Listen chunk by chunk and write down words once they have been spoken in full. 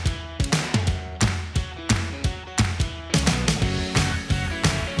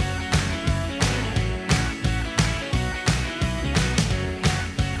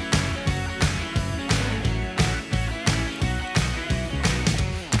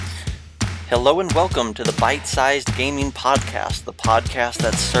Hello and welcome to the Bite-Sized Gaming Podcast, the podcast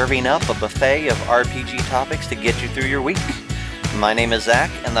that's serving up a buffet of RPG topics to get you through your week. My name is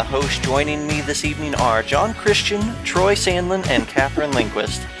Zach, and the hosts joining me this evening are John Christian, Troy Sandlin, and Catherine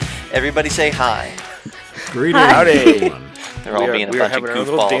Lindquist. Everybody say hi. Greetings. Howdy. They're all being a bunch of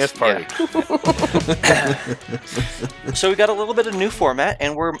goofballs. Dance party. Yeah. So we got a little bit of new format,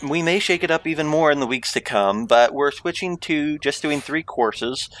 and we may shake it up even more in the weeks to come, but we're switching to just doing 3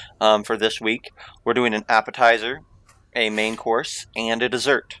 courses for this week. We're doing an appetizer, a main course, and a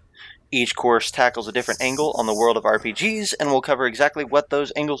dessert. Each course tackles a different angle on the world of RPGs, and we'll cover exactly what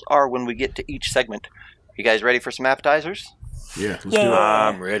those angles are when we get to each segment. You guys ready for some appetizers? Yeah, let's do it.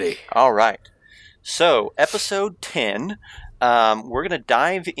 I'm ready. All right. So, episode 10, we're going to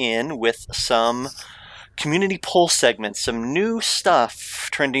dive in with some community poll segments, some new stuff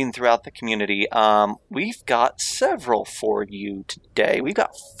trending throughout the community. We've got several for you today. We've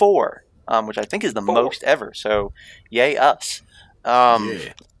got 4, which I think is the most ever, so yay us.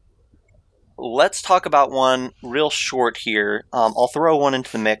 Yeah. Let's talk about one real short here. I'll throw one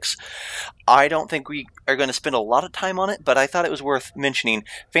into the mix. I don't think we are going to spend a lot of time on it, but I thought it was worth mentioning.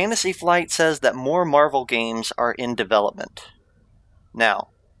 Fantasy Flight says that more Marvel games are in development. Now,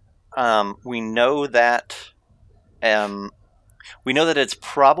 we know that it's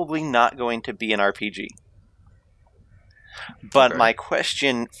probably not going to be an RPG. But my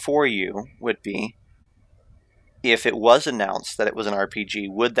question for you would be, if it was announced that it was an RPG,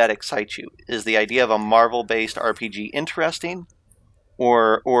 would that excite you? Is the idea of a Marvel-based RPG interesting,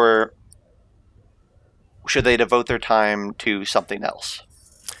 or should they devote their time to something else?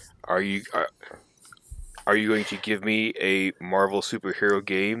 Are you going to give me a Marvel superhero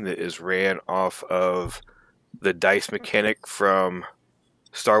game that is ran off of the dice mechanic from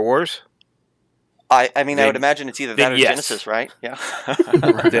Star Wars? I would imagine it's either that or yes. Genesis, right? Yeah.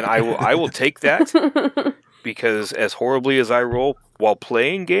 Then I will take that. Because as horribly as I roll while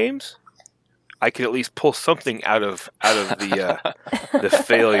playing games, I can at least pull something out of the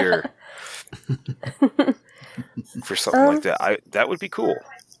failure for something like that. That would be cool.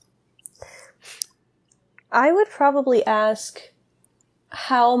 I would probably ask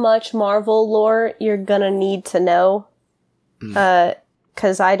how much Marvel lore you're gonna need to know,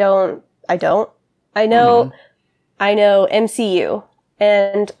 because I know MCU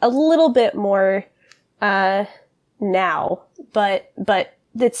and a little bit more. Now, but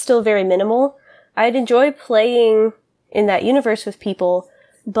it's still very minimal. I'd enjoy playing in that universe with people,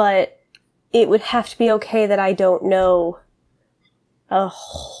 but it would have to be okay that I don't know a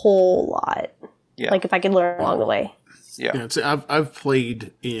whole lot. Yeah. Like if I could learn along the way. Yeah. So I've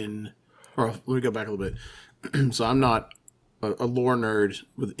played in, or let me go back a little bit. So I'm not a lore nerd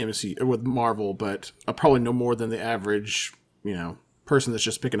with with Marvel, but I probably know more than the average, person that's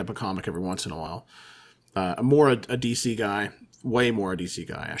just picking up a comic every once in a while. I'm more a DC guy, way more a DC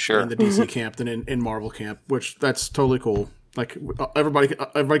guy, actually, Sure. in the DC camp than in Marvel camp, which that's totally cool. Like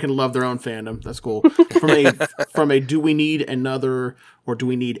everybody can love their own fandom. That's cool. From a do we need another, or do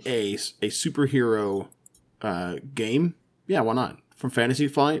we need a superhero game? Yeah, why not? From Fantasy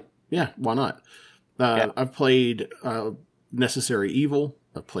Flight, yeah, why not? I've played Necessary Evil.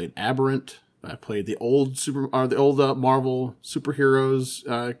 I've played Aberrant. I played the old Marvel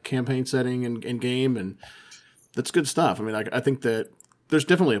superheroes campaign setting and game, and that's good stuff. I mean, I think that there's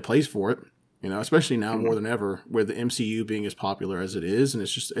definitely a place for it, especially now more than ever with the MCU being as popular as it is, and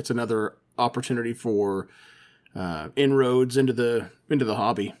it's another opportunity for inroads into the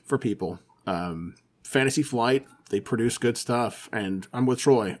hobby for people. Fantasy Flight, they produce good stuff, and I'm with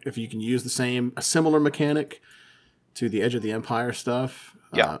Troy. If you can use a similar mechanic to the Edge of the Empire stuff.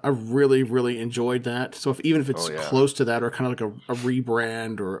 Yeah, I really, really enjoyed that. So even if it's close to that, or kind of like a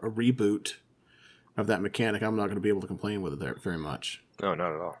rebrand or a reboot of that mechanic, I'm not going to be able to complain with it there very much. No,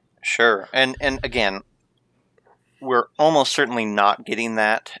 not at all. Sure. And again, we're almost certainly not getting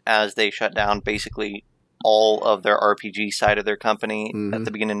that as they shut down basically all of their RPG side of their company at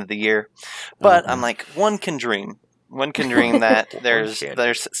the beginning of the year. But I'm like, one can dream. One can dream that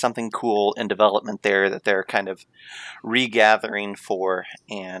there's something cool in development there that they're kind of regathering for,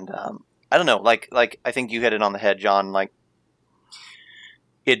 and I don't know, like I think you hit it on the head, John. Like,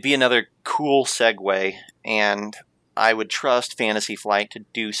 it'd be another cool segue, and I would trust Fantasy Flight to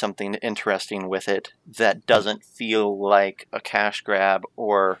do something interesting with it that doesn't feel like a cash grab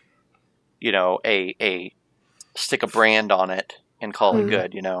or, a stick a brand on it and call it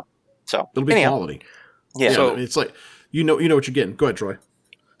good. So it'll be quality. Yeah, so it's like you know what you're getting. Go ahead, Troy.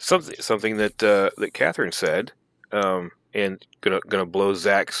 Something that Catherine said, and gonna blow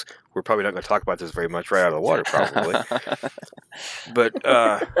Zach's. We're probably not going to talk about this very much right out of the water, probably. But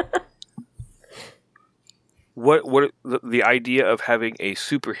what the idea of having a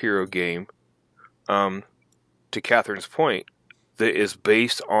superhero game, to Catherine's point, that is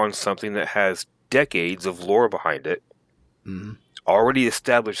based on something that has decades of lore behind it, already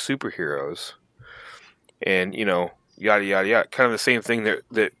established superheroes, and yada yada yada. Kind of the same thing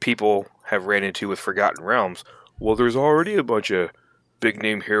that people have ran into with Forgotten Realms. Well, there's already a bunch of big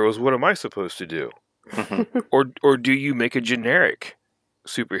name heroes. What am I supposed to do? Or do you make a generic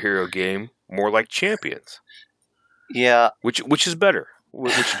superhero game more like Champions? Yeah. Which is better?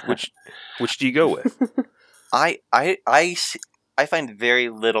 Which do you go with? I find very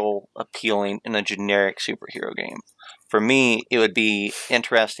little appealing in a generic superhero game. For me, it would be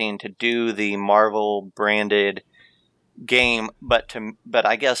interesting to do the Marvel branded game, but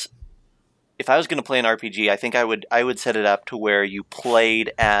I guess if I was going to play an RPG, I think I would set it up to where you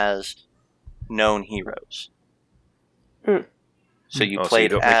played as known heroes. So you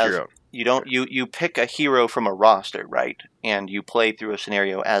played as you pick a hero from a roster, right? And you play through a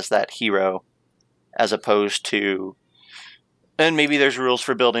scenario as that hero, as opposed to, and maybe there's rules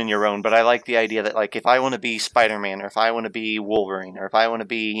for building your own, but I like the idea that, like, if I want to be Spider-Man, or if I want to be Wolverine, or if I want to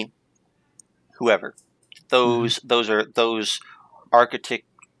be whoever, those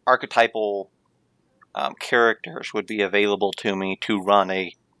archetypal characters would be available to me to run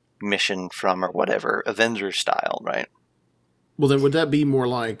a mission from, or whatever, Avengers style, right? Well, then would that be more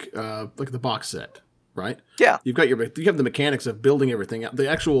like the box set, right? Yeah. You have the mechanics of building everything out.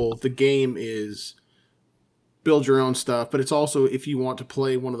 The game is build your own stuff, but it's also, if you want to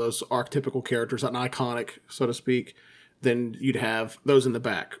play one of those archetypical characters, an iconic, so to speak, then you'd have those in the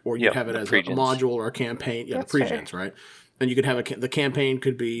back, or you'd have it as a module or a campaign. Yeah, That's the pre-gens, right? And you could have the campaign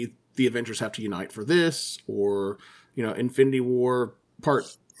could be the Avengers have to unite for this, or Infinity War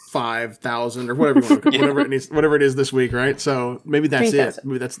Part 5,000 or whatever you want to, whatever it is this week, right? So maybe that's 3,000. It.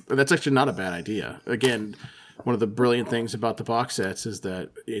 Maybe that's actually not a bad idea. Again, one of the brilliant things about the box sets is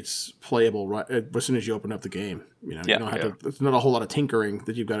that it's playable right as soon as you open up the game. You don't have to. It's not a whole lot of tinkering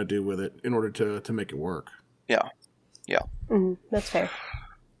that you've got to do with it in order to make it work. Yeah. That's fair.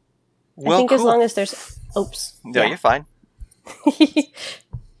 Well, I think cool. as long as there's... Oops. No, you're fine.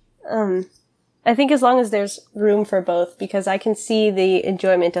 I think as long as there's room for both, because I can see the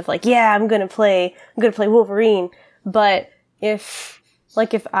enjoyment of, like, yeah, I'm gonna play Wolverine, but if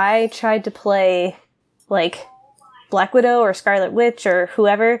I tried to play, like, Black Widow or Scarlet Witch or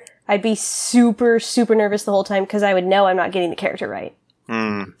whoever, I'd be super, super nervous the whole time because I would know I'm not getting the character right.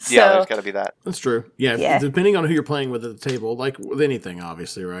 Yeah, there's got to be that. That's true. Yeah, depending on who you're playing with at the table, like with anything,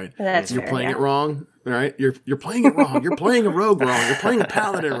 obviously, right? You're playing it wrong, right? You're playing it wrong. You're playing a rogue wrong. You're playing a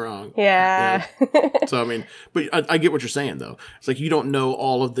paladin wrong. Yeah. So, I mean, but I get what you're saying, though. It's like you don't know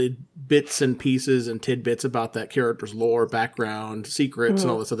all of the bits and pieces and tidbits about that character's lore, background, secrets,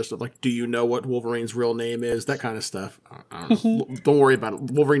 and all this other stuff. Like, do you know what Wolverine's real name is? That kind of stuff. I don't know. Don't worry about it.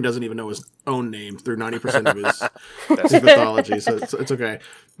 Wolverine doesn't even know his own name through 90% of his mythology, so it's okay.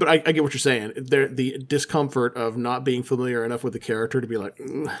 But I get what you're saying. The discomfort of not being familiar enough with the character to be like,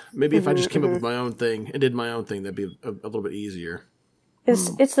 maybe if I just came up with my own thing and did my own thing, that'd be a little bit easier.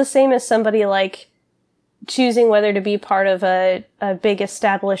 It's the same as somebody, like, choosing whether to be part of a big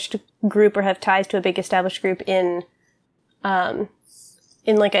established group or have ties to a big established group in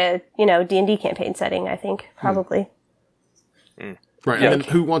like a D&D campaign setting. I think probably. Right, yeah. And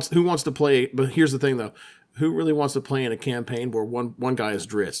then who wants to play? But here's the thing, though: who really wants to play in a campaign where one guy is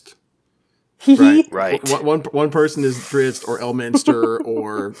Drizzt? Right. One person is Drizzt or Elminster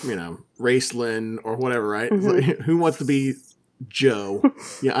or Raceland or whatever, right? Like, who wants to be Joe?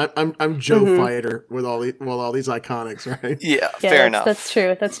 Yeah, I'm Joe Fighter with all these iconics, right? Yeah, fair enough. That's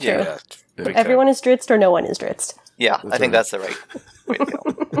true. That's true. Yeah, Everyone is Drizzt or no one is Drizzt. Yeah, I think that's the right way to go.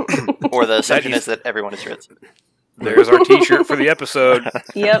 Or the assumption is that everyone is Drizzt. There's our T-shirt for the episode.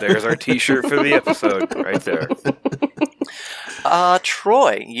 Yep. There's our T-shirt for the episode right there.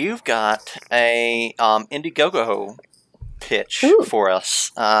 Troy, you've got a Indiegogo pitch for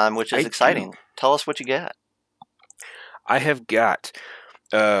us, which is exciting. Tell us what you got. I have got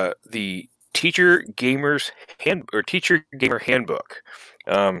the Teacher Gamer Handbook.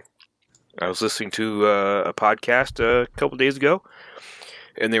 I was listening to a podcast a couple days ago,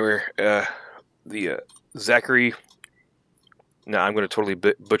 and they were the Zachary. No, I'm going to totally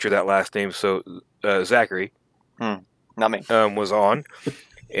butcher that last name. So Zachary, not me, was on,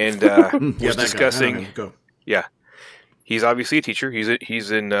 and was discussing. Yeah, he's obviously a teacher.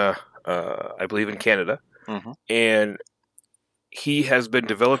 He's in I believe in Canada, and he has been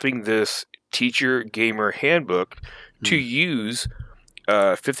developing this Teacher Gamer Handbook to use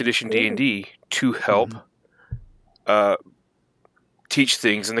 5th edition D&D to help teach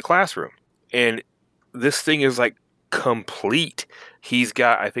things in the classroom. And this thing is like complete. He's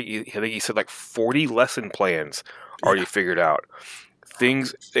got, I think he said like 40 lesson plans already figured out.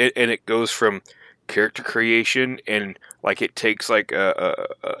 Things, and it goes from character creation, and like it takes like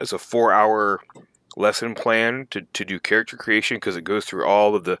it's a 4-hour lesson plan to do character creation, because it goes through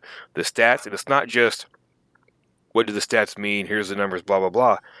all of the stats, and it's not just what do the stats mean, here's the numbers, blah blah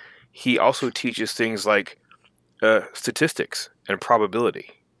blah. He also teaches things like statistics and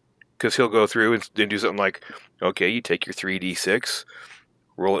probability, because he'll go through and do something like, okay, you take your 3d6,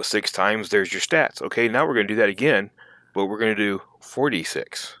 roll it 6 times, there's your stats. Okay, now we're going to do that again, but we're going to do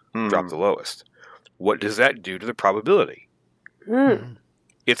 4d6, drop the lowest. What does that do to the probability?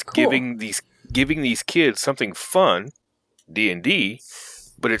 It's Cool. giving these kids something fun, D&D,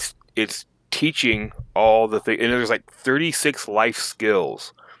 but it's teaching all the things, and there's like 36 life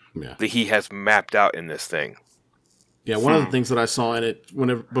skills that he has mapped out in this thing. Yeah, one of the things that I saw in it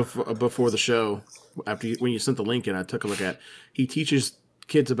before the show, when you sent the link in, I took a look at. He teaches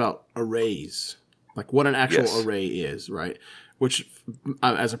kids about arrays, like what an actual array is, right? Which,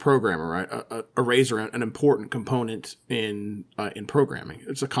 as a programmer, right, arrays are an important component in programming.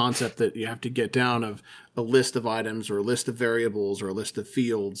 It's a concept that you have to get down of a list of items or a list of variables or a list of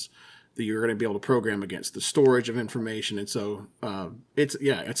fields that you're going to be able to program against, the storage of information, and so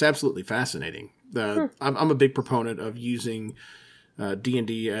it's absolutely fascinating. I'm a big proponent of using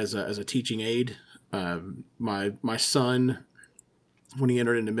D&D as a teaching aid. My son, when he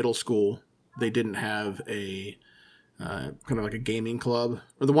entered into middle school, they didn't have a kind of like a gaming club,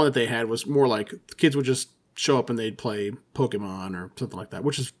 or the one that they had was more like kids would just show up and they'd play Pokemon or something like that,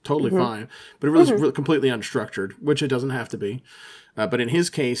 which is totally fine, but it was really completely unstructured, which it doesn't have to be. But in his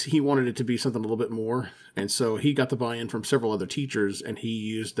case, he wanted it to be something a little bit more. And so he got the buy-in from several other teachers, and he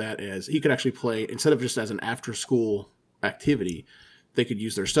used that as, he could actually play, instead of just as an after-school activity, they could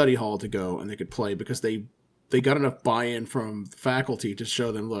use their study hall to go and they could play, because they got enough buy-in from faculty to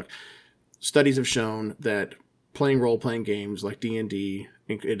show them, look, studies have shown that playing role-playing games like D&D,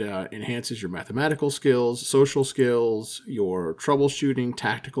 it enhances your mathematical skills, social skills, your troubleshooting,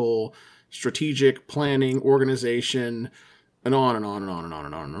 tactical, strategic, planning, organization, and on and on and on and on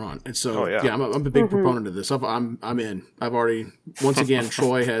and on and on. And so, I'm a big proponent of this. I'm in. I've already, once again,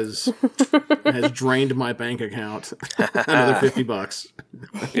 Troy has drained my bank account another $50.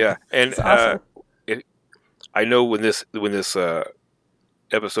 Yeah, and awesome. I know when this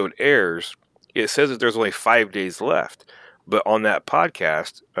episode airs, it says that there's only 5 days left, but on that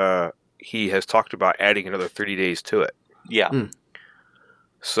podcast, he has talked about adding another 30 days to it. Yeah.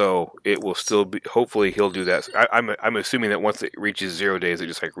 So it will still be. Hopefully, he'll do that. I'm assuming that once it reaches 0 days, it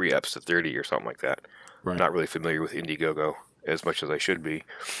just like re-ups to 30 or something like that. Right. Not really familiar with Indiegogo as much as I should be,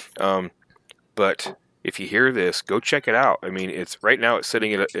 but if you hear this, go check it out. I mean, it's right now it's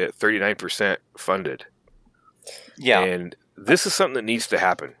sitting at 39% funded. Yeah, and this is something that needs to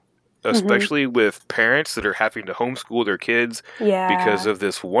happen, especially with parents that are having to homeschool their kids because of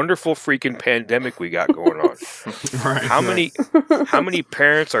this wonderful freaking pandemic we got going on. Right. How many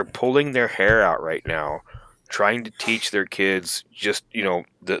parents are pulling their hair out right now trying to teach their kids just,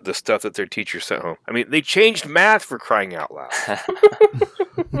 the stuff that their teachers sent home? I mean, they changed math, for crying out loud.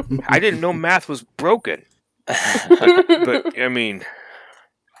 I didn't know math was broken. But I mean,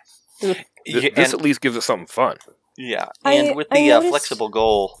 this at least gives us something fun. Yeah, and with the flexible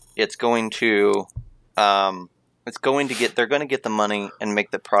goal, it's going to they're going to get the money and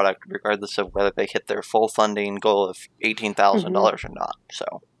make the product regardless of whether they hit their full funding goal of $18,000 or not.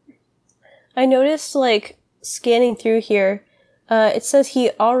 So, I noticed, like, scanning through here, it says he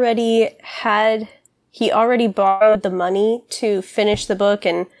already borrowed the money to finish the book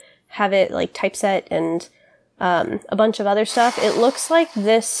and have it like typeset and a bunch of other stuff. It looks like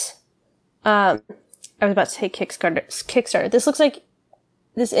this. I was about to say Kickstarter. This looks like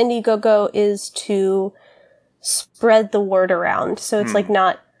this Indiegogo is to spread the word around. So it's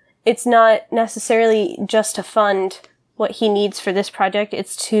it's not necessarily just to fund what he needs for this project.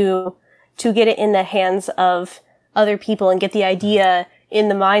 It's to get it in the hands of other people and get the idea in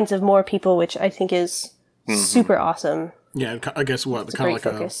the minds of more people, which I think is super awesome. Yeah, I guess what, kind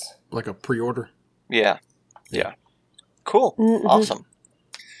of like a pre-order. Yeah. Cool. Awesome.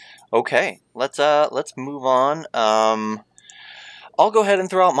 Okay, let's move on. I'll go ahead and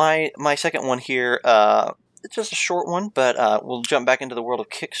throw out my second one here. It's just a short one, but we'll jump back into the world of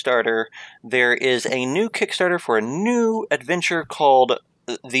Kickstarter. There is a new Kickstarter for a new adventure called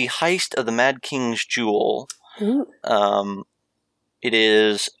The Heist of the Mad King's Jewel. It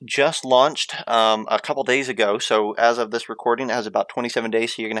is just launched a couple days ago, so as of this recording, it has about 27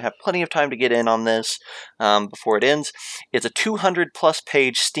 days, so you're going to have plenty of time to get in on this before it ends. It's a 200-plus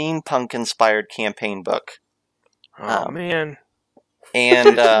page steampunk-inspired campaign book. Oh, man.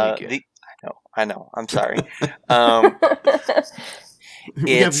 And I know, I'm sorry.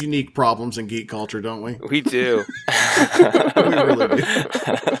 We have unique problems in geek culture, don't we? We do. We really do.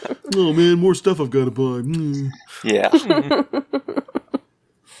 Oh, man, more stuff I've got to buy. Yeah.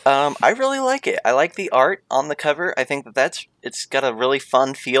 I really like it. I like the art on the cover. I think it's got a really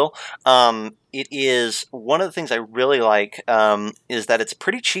fun feel. It is one of the things I really like is that it's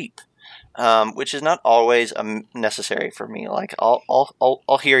pretty cheap, which is not always necessary for me. Like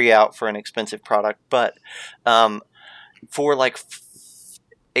I'll hear you out for an expensive product, but for like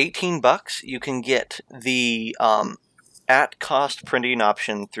 $18, you can get the at cost printing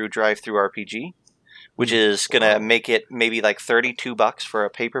option through DriveThruRPG, which is going to make it maybe like $32 for a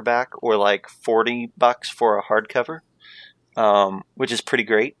paperback or like $40 for a hardcover, which is pretty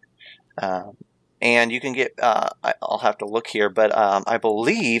great. And you can get, I'll have to look here, but I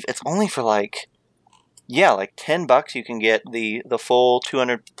believe it's only for like $10 you can get the full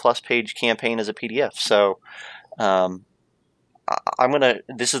 200-plus page campaign as a PDF. So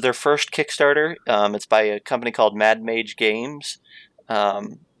this is their first Kickstarter. It's by a company called Mad Mage Games.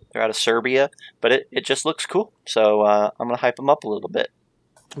 They're out of Serbia, but it just looks cool. So I'm going to hype them up a little bit.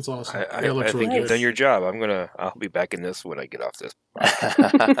 That's awesome. I think you've done your job. I'll be back in this when I get off this.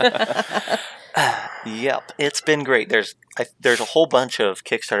 Yep, it's been great. There's a whole bunch of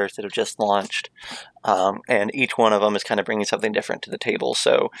Kickstarters that have just launched, and each one of them is kind of bringing something different to the table.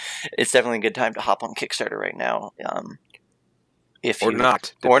 So it's definitely a good time to hop on Kickstarter right now. Or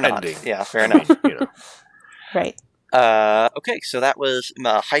not, yeah, fair enough. Right. Okay, so that was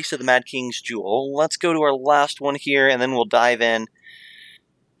Heist of the Mad King's Jewel. Let's go to our last one here, and then we'll dive in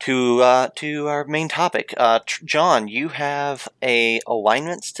to our main topic. John, you have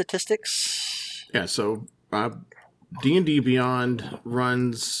alignment statistics. Yeah, so D&D Beyond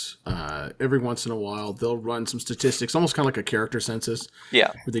runs every once in a while. They'll run some statistics, almost kind of like a character census.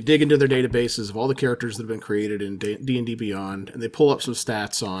 Yeah. Where they dig into their databases of all the characters that have been created in D&D Beyond, and they pull up some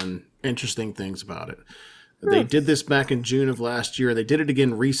stats on interesting things about it. They did this back in June of last year, and they did it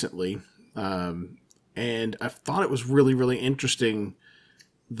again recently. And I thought it was really, really interesting,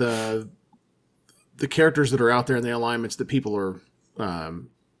 the characters that are out there and the alignments that people are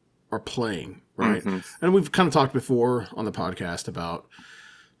playing, right? Mm-hmm. And we've kind of talked before on the podcast about,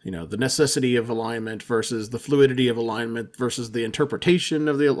 the necessity of alignment versus the fluidity of alignment versus the interpretation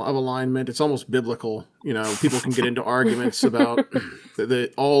of alignment. It's almost biblical. People can get into arguments about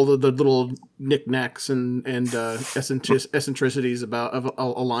all the little knickknacks and eccentricities of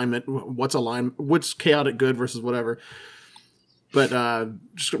alignment. What's alignment? What's chaotic good versus whatever. But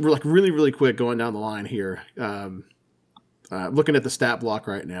just like really, really quick going down the line here. Looking at the stat block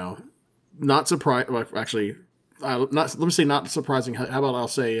right now, not surprised. Well, actually, let me say not surprising. How about I'll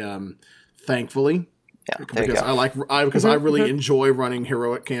say thankfully, because I really enjoy running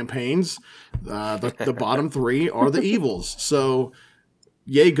heroic campaigns. The bottom three are the evils. So,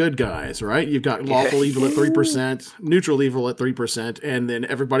 yay, good guys, right? You've got lawful evil at 3%, neutral evil at 3%, and then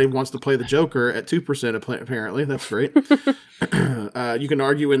everybody wants to play the Joker at 2%. Apparently, that's great. You can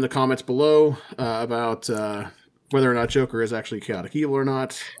argue in the comments below about whether or not Joker is actually chaotic evil or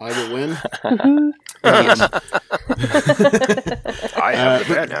not. I will win. I have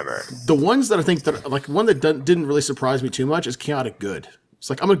the bad hammer. The ones that I think that, like, one that didn't really surprise me too much is chaotic good. It's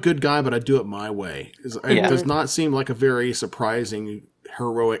like, I'm a good guy, but I do it my way. It does not seem like a very surprising,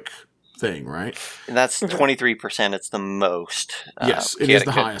 heroic thing, right? And that's 23%. It's the most. Yes, it is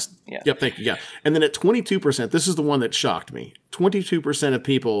the highest. Yeah. Yep, thank you. Yeah. And then at 22%, this is the one that shocked me. 22% of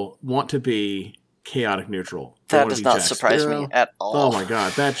people want to be chaotic neutral. That does not surprise me at all. Oh my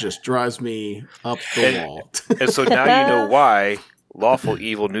god, that just drives me up the wall. And so now you know why lawful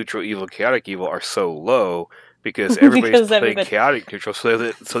evil, neutral evil, chaotic evil are so low, because everybody's playing chaotic neutral,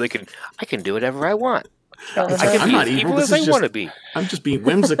 so they can I can do whatever I want. I can be as evil as I want to be. I'm just being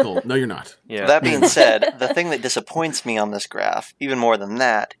whimsical. No, you're not. Yeah. That being said, the thing that disappoints me on this graph, even more than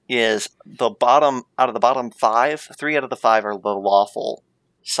that, is out of the bottom 5, 3 out of the 5 are the lawful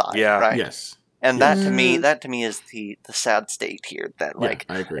side. Yeah. Right? Yes. And that to me is the sad state here. That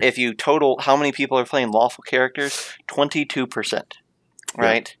I agree. If you total how many people are playing lawful characters, 22%,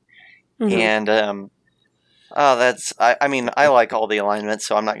 right? Yeah. Mm-hmm. And I like all the alignments,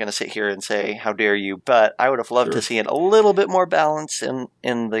 so I'm not going to sit here and say how dare you. But I would have loved to see it a little bit more balanced in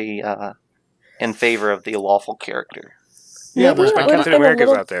favor of the lawful character. Yeah, there's Captain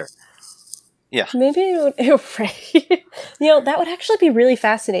America's out there. Yeah. Maybe it would, right. That would actually be really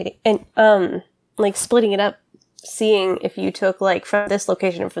fascinating. And, like, splitting it up, seeing if you took, like, from this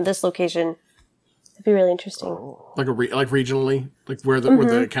location and from this location, that'd be really interesting. Like like regionally, like where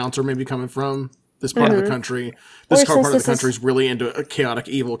the accounts are maybe coming from. This part of the country, this part of the country is really into chaotic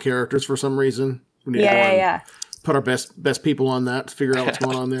evil characters for some reason. We need to go and put our best people on that to figure out what's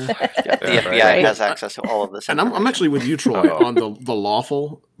going on there. The FBI has access to all of this. And I'm actually with you, Troy, on the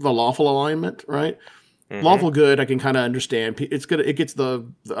lawful alignment, right? Mm-hmm. Lawful good, I can kind of understand. It's good. It gets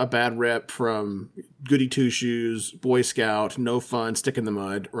a bad rep from goody two shoes, Boy Scout, no fun, stick in the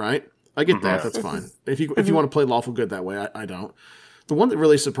mud, right? I get that. That's fine. If you want to play lawful good that way, I don't. The one that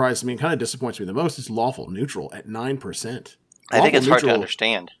really surprised me and kind of disappoints me the most is lawful neutral at 9%. I think it's hard to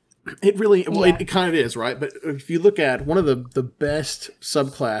understand. It really, it kind of is, right? But if you look at one of the best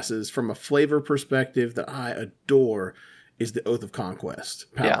subclasses from a flavor perspective that I adore is the Oath of Conquest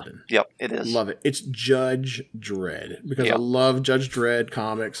Paladin. Yeah. Yep, it is. Love it. It's Judge Dredd because I love Judge Dredd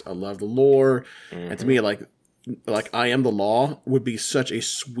comics. I love the lore. And to me, like I Am the Law would be such a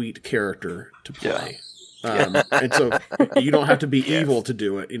sweet character to play. Yeah. And so you don't have to be evil to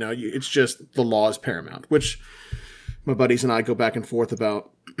do it. It's just the law is paramount, which my buddies and I go back and forth about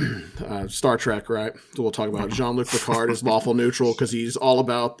Star Trek, right? So we'll talk about Jean-Luc Picard as lawful neutral because he's all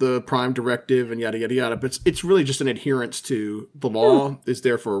about the prime directive and yada, yada, yada. But it's really just an adherence to the law is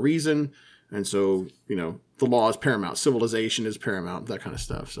there for a reason. And so, the law is paramount. Civilization is paramount, that kind of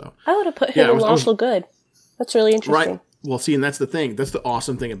stuff. So I would have put him in lawful good. That's really interesting. Right. Well, see, and that's the thing. That's the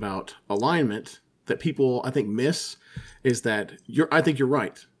awesome thing about alignment that people, I think, miss is that I think you're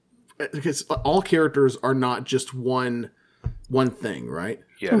right. Because all characters are not just one thing, right?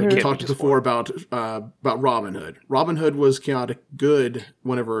 Yeah, we talked before about Robin Hood. Robin Hood was chaotic good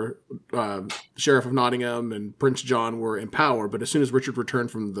whenever Sheriff of Nottingham and Prince John were in power, but as soon as Richard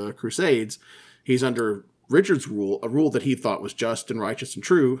returned from the Crusades, he's under Richard's rule, a rule that he thought was just and righteous and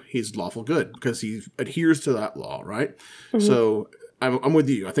true. He's lawful good because he adheres to that law, right? Mm-hmm. So I'm with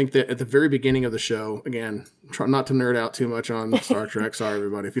you. I think that at the very beginning of the show, again, try not to nerd out too much on Star Trek. Sorry,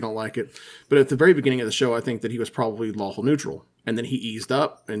 everybody, if you don't like it. But at the very beginning of the show, I think that he was probably lawful neutral. And then he eased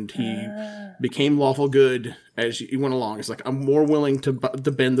up and he became lawful good as he went along. It's like, I'm more willing to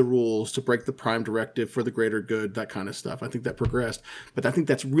bend the rules, to break the prime directive for the greater good, that kind of stuff. I think that progressed. But I think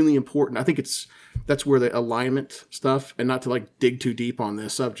that's really important. I think that's where the alignment stuff, and not to like dig too deep on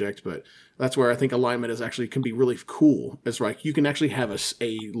this subject, but that's where I think alignment can be really cool. It's like you can actually have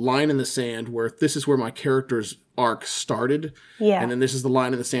a line in the sand where this is where my character's arc started. Yeah. And then this is the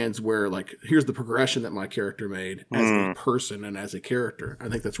line in the sands where like, here's the progression that my character made as a person and as a character. I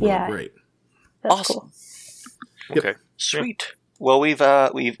think that's really great. That's awesome. Cool. Okay. Yep. Sweet. Well,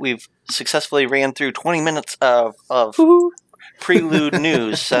 we've successfully ran through 20 minutes of prelude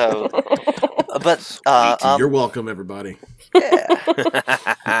news. So, but you're welcome, everybody.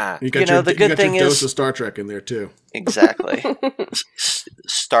 Yeah. You got the good thing is dose of Star Trek in there too. Exactly.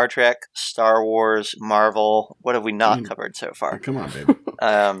 Star Trek, Star Wars, Marvel. What have we not covered so far? Come on, baby.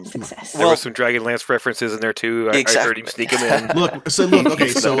 Success. There were some Dragonlance references in there too. I heard him sneak them in. Look. Okay.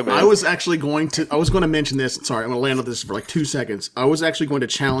 So I was going to mention this. Sorry, I'm going to land on this for like 2 seconds. I was actually going to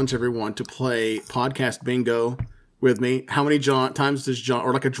challenge everyone to play podcast bingo with me. How many times does John,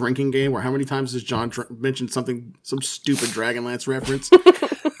 or like a drinking game, or how many times does John mention some stupid Dragonlance reference?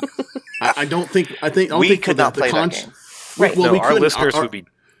 I don't think we could not play that game. Right. Well, our listeners would be.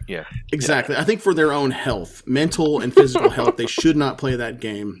 Yeah. Exactly. I think for their own health, mental and physical health, they should not play that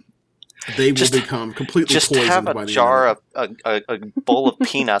game. They will become completely poisoned by the end. Just have a jar of a bowl of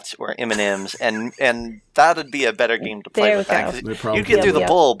peanuts or M&Ms, and that would be a better game to play with that. You get through the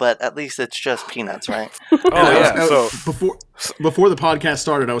bowl, but at least it's just peanuts, right? So before the podcast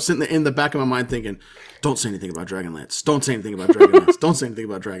started, I was sitting in the back of my mind thinking, "Don't say anything about Dragonlance. Don't say anything about Dragonlance. Don't say anything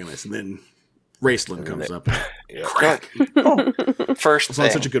about Dragonlance." And then Raceland comes up. Crack. First it's thing.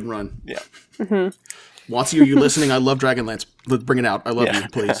 on such a good run. Yeah. Mm-hmm. Watsy, are you listening? I love Dragonlance. Bring it out. I love you,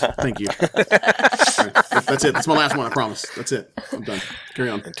 please. Thank you. Right. That's it. That's my last one, I promise. That's it. I'm done. Carry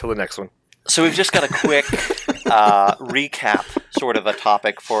on. Until the next one. So we've just got a quick recap, sort of a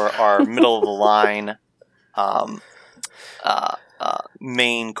topic for our middle of the line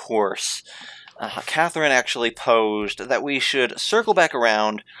main course. Catherine actually posed that we should circle back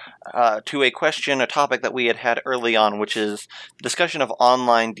around to a topic that we had early on, which is discussion of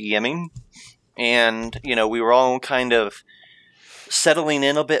online DMing. And, we were all kind of settling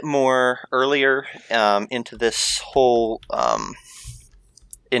in a bit more earlier into this whole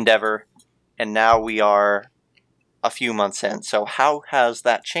endeavor. And now we are a few months in. So how has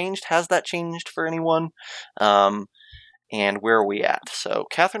that changed? Has that changed for anyone? and where are we at? So,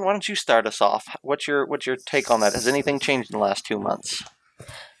 Catherine, why don't you start us off? What's your take on that? Has anything changed in the last 2 months?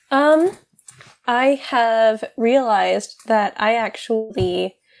 I have realized that I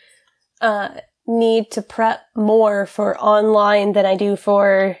actually need to prep more for online than I do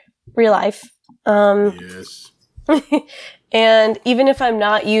for real life. Yes. And even if I'm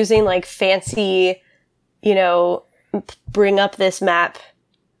not using like fancy, bring up this map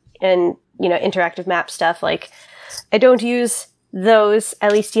and, interactive map stuff, like I don't use those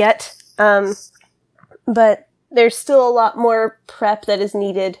at least yet. But there's still a lot more prep that is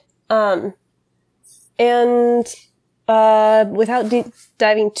needed. And without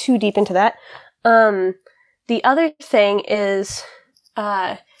diving too deep into that, the other thing is,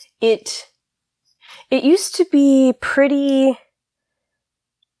 it used to be pretty,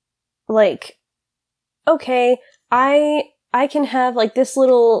 like, okay, I can have, like, this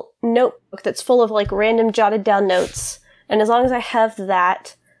little notebook that's full of, like, random jotted down notes, and as long as I have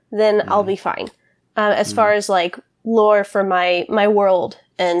that, then I'll be fine. As far as, like, lore for my world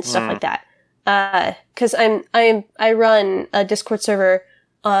and stuff like that. Cause I run a Discord server,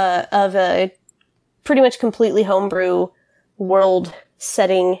 of a pretty much completely homebrew world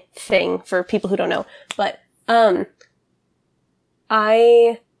setting thing for people who don't know. But,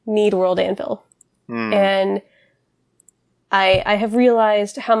 I need World Anvil. And I have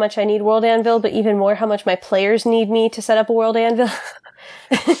realized how much I need World Anvil, but even more how much my players need me to set up a World Anvil.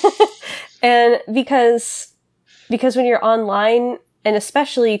 And because when you're online, and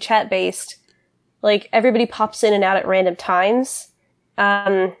especially chat-based, like, everybody pops in and out at random times.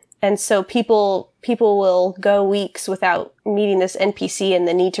 And so people will go weeks without meeting this NPC and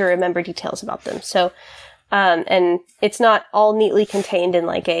the need to remember details about them. So, and it's not all neatly contained in,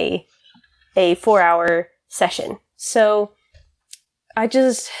 like, a 4-hour session. So I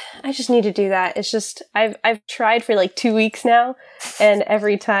just need to do that. It's just, I've tried for like 2 weeks now, and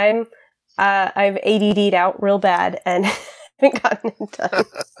every time, I've ADD'd out real bad and haven't gotten it done.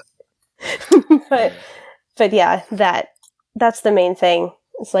 but yeah, that's the main thing.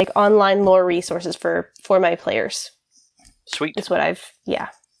 It's like online lore resources for my players. Sweet. Is what yeah.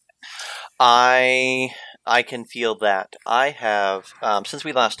 I can feel that. I have, since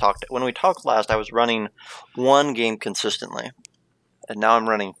we last talked, when we talked last, I was running 1 game consistently. And now I'm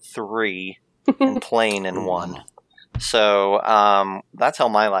running 3 and playing in 1. So, that's how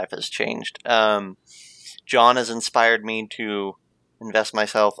my life has changed. John has inspired me to invest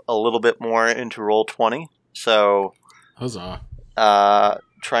myself a little bit more into Roll20. So, huzzah.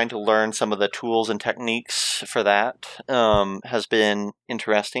 Trying to learn some of the tools and techniques for that, has been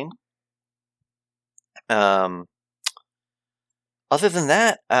interesting. Other than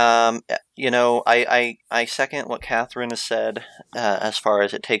that, I second what Catherine has said, as far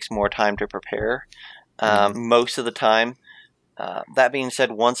as it takes more time to prepare, most of the time. That being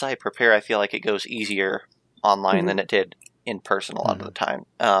said, once I prepare, I feel like it goes easier online than it did in person a lot of the time.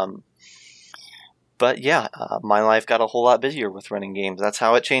 But yeah, my life got a whole lot busier with running games. That's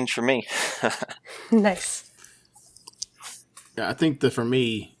how it changed for me. Nice. Yeah, I think that for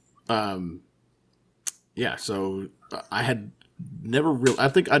me, so I had never really. I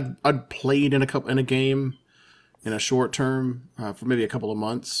think I'd played in a game in a short term for maybe a couple of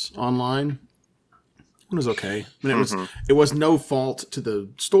months online. It was okay. I mean, it was no fault to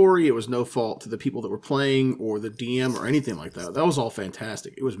the story. It was no fault to the people that were playing or the DM or anything like that. That was all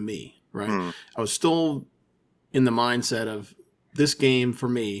fantastic. It was me, right? I was still in the mindset of this game for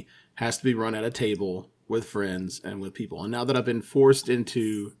me has to be run at a table with friends and with people. And now that I've been forced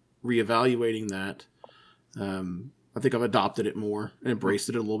into reevaluating that, I think I've adopted it more and embraced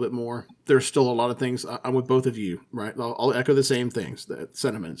it a little bit more. There's still a lot of things. I'm with both of you, right? I'll echo the same things, the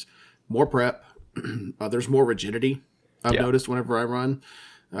sentiments. More prep. There's more rigidity I've noticed whenever I run.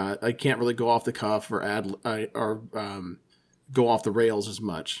 I can't really go off the cuff or go off the rails as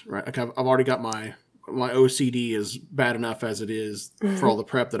much, right? Like I've already got my OCD is bad enough as it is for all the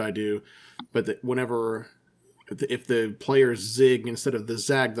prep that I do, but if the players zig instead of the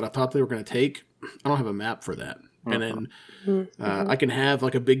zag that I thought they were going to take, I don't have a map for that. And then I can have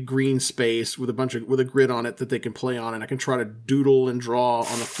like a big green space with a grid on it that they can play on, and I can try to doodle and draw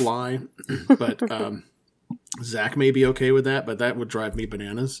on the fly. But Zach may be okay with that, but that would drive me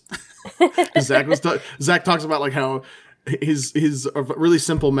bananas. Zach talks about like how his really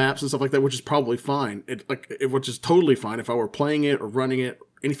simple maps and stuff like that, which is probably fine. Which is totally fine if I were playing it or running it,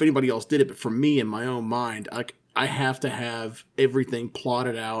 and if anybody else did it. But for me in my own mind, I have to have everything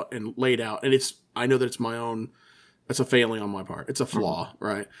plotted out and laid out, and I know that it's my own. It's a failing on my part. It's a flaw,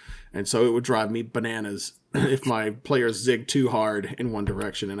 right? And so it would drive me bananas if my players zigged too hard in one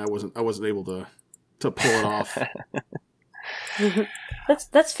direction and I wasn't able to pull it off.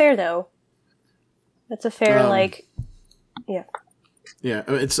 That's fair though. That's a fair yeah. Yeah,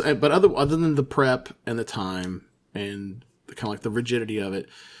 it's but other than the prep and the time and kind of like the rigidity of it,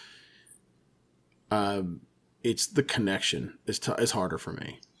 it's the connection is harder for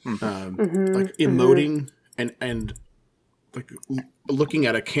me. Like emoting and like looking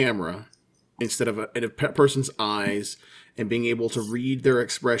at a camera instead of in a person's eyes and being able to read their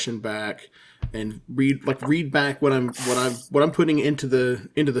expression back and read back what I'm putting into the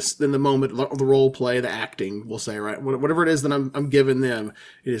moment, the role play, the acting, we'll say, right, whatever it is that I'm giving them.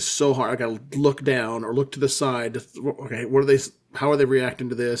 It is so hard. I gotta look down or look to the side. Okay, how are they reacting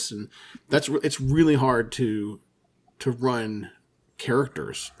to this? And it's really hard to run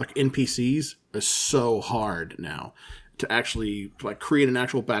characters like NPCs is so hard now. To actually like create an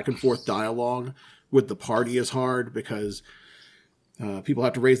actual back and forth dialogue with the party is hard because people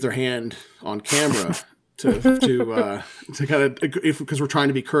have to raise their hand on camera to kind of, because we're trying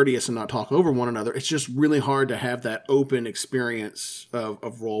to be courteous and not talk over one another. It's just really hard to have that open experience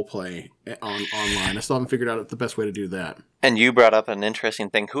of role play online. I still haven't figured out the best way to do that. And you brought up an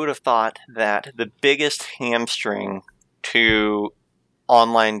interesting thing. Who would have thought that the biggest hamstring to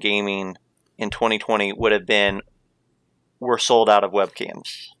online gaming in 2020 would have been we're sold out of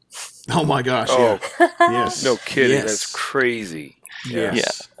webcams? Oh my gosh! Oh, yeah. Yes. No kidding. Yes. That's crazy.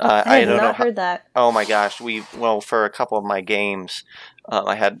 Yes. Yeah. I have not heard that. Oh my gosh. For a couple of my games,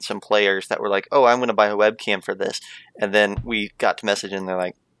 I had some players that were like, oh, I'm going to buy a webcam for this. And then we got to message and they're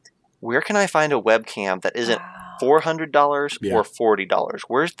like, where can I find a webcam that isn't $400 or $40?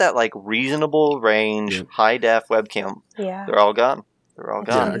 Where's that like reasonable range, high def webcam? Yeah. They're all gone.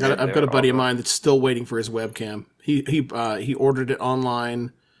 Yeah, I've got a buddy of mine that's still waiting for his webcam. He ordered it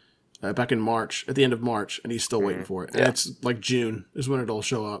online back in March, at the end of March, and he's still waiting for it. And it's like June is when it'll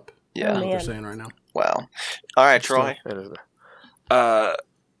show up. Yeah, that's what they're saying right now. Wow. All right, Troy.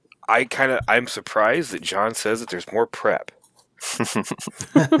 I'm surprised that John says that there's more prep.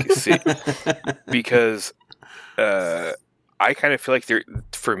 See, because I kind of feel like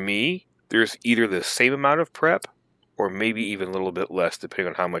for me, there's either the same amount of prep or maybe even a little bit less,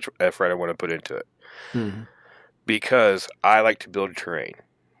 depending on how much effort I want to put into it. Mm-hmm. Because I like to build terrain.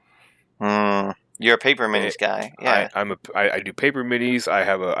 You're a paper minis guy. Yeah, I do paper minis. I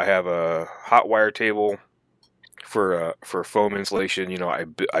have a hot wire table for foam insulation. You know,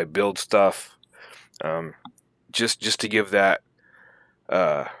 I build stuff, just to give that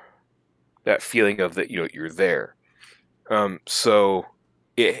feeling of that you're there. So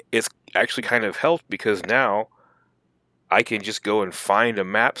it's actually kind of helped because now I can just go and find a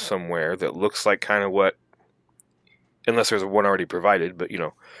map somewhere that looks like kind of what, unless there's one already provided, but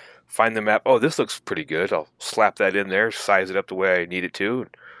find the map. Oh, this looks pretty good. I'll slap that in there, size it up the way I need it to.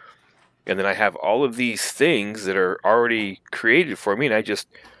 And then I have all of these things that are already created for me, and I just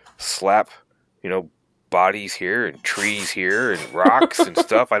slap, bodies here and trees here and rocks and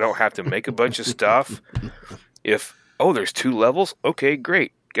stuff. I don't have to make a bunch of stuff. There's 2 levels. Okay,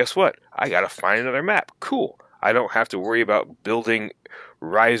 great. Guess what? I got to find another map. Cool. I don't have to worry about building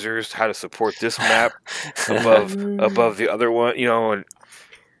risers, how to support this map above the other one,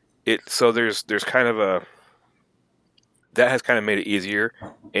 and so there's kind of that has kind of made it easier.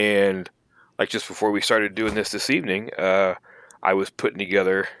 And like just before we started doing this evening, I was putting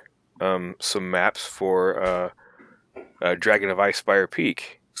together some maps for Dragon of Icespire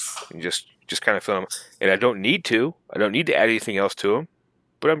Peak, and just kind of film them. And I don't need to add anything else to them,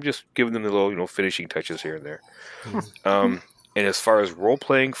 but I'm just giving them the little finishing touches here and there. And as far as role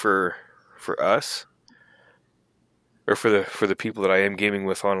playing for us, or for the people that I am gaming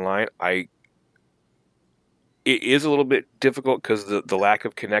with online, it is a little bit difficult because the lack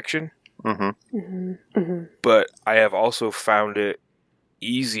of connection. Mm-hmm. Mm-hmm. Mm-hmm. But I have also found it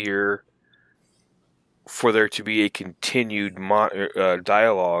easier for there to be a continued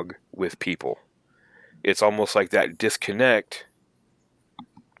dialogue with people. It's almost like that disconnect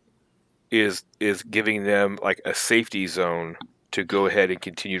is giving them like a safety zone to go ahead and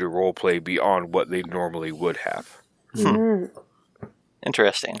continue to role play beyond what they normally would have. Mm-hmm.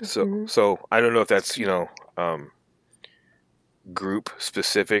 Interesting. So I don't know if that's group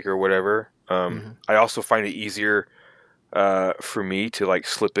specific or whatever. I also find it easier for me to like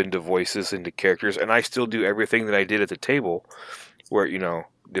slip into voices, into characters, and I still do everything that I did at the table, where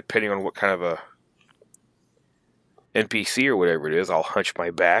depending on what kind of a NPC or whatever it is, I'll hunch my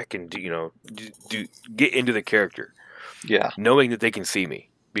back and do get into the character. Yeah, knowing that they can see me,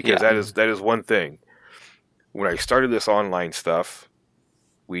 because that is one thing. When I started this online stuff,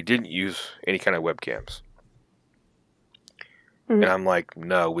 we didn't use any kind of webcams. And I'm like,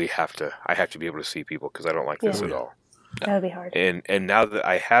 no, I have to be able to see people because I don't like this at all. That would be hard. And now that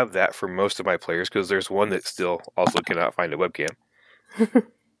I have that for most of my players, because there's one that still also cannot find a webcam.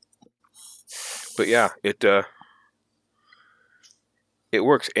 But yeah, it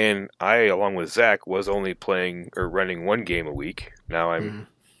works. And I, along with Zach, was only playing or running one game a week. Now I'm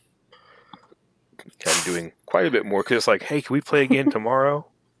doing quite a bit more, because it's like, hey, can we play again tomorrow?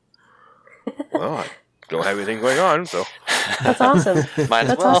 Well, I don't have anything going on, so That's awesome. Might as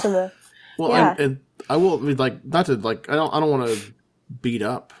That's well. awesome though. Well, Yeah. and I will, I mean, like, not to, like, I don't want to beat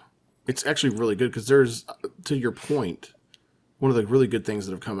up. It's actually really good because there's, to your point, one of the really good things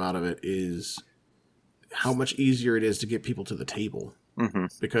that have come out of it is how much easier it is to get people to the table. Mm-hmm.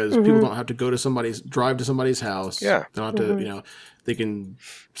 Because people don't have to drive to somebody's house. Yeah. They don't have to, they can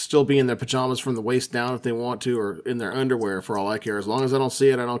still be in their pajamas from the waist down if they want to, or in their underwear for all I care. As long as I don't see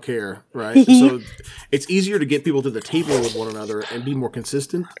it, I don't care. Right. So it's easier to get people to the table with one another and be more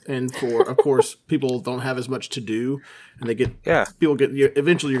consistent. And of course, people don't have as much to do, and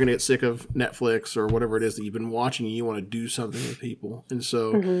eventually you're going to get sick of Netflix or whatever it is that you've been watching, and you want to do something with people. And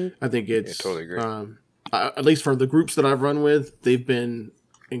so I think it's, I totally agree. At least for the groups that I've run with, they've been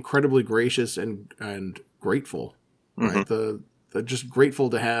incredibly gracious and grateful. Right, they're just grateful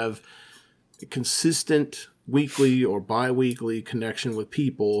to have a consistent weekly or bi-weekly connection with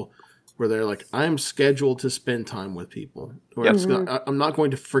people, where they're like, I'm scheduled to spend time with people, or I'm not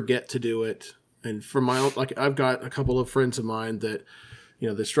going to forget to do it. And for my own, like, I've got a couple of friends of mine that,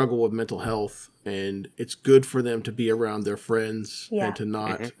 they struggle with mental health, and it's good for them to be around their friends and to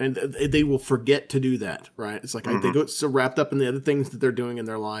not, and they will forget to do that. Right. It's like, they go so wrapped up in the other things that they're doing in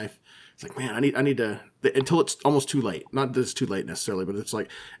their life. It's like, man, I need to, until it's almost too late. Not that it's too late necessarily, but it's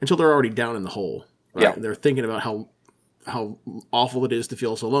like, until they're already down in the hole. Right. Yeah. And they're thinking about how awful it is to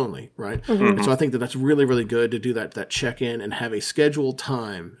feel so lonely, right? And so I think that's really, really good to do that check-in and have a scheduled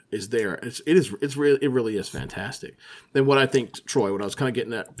time is there. It really is fantastic. Then what I think, Troy, what I was kind of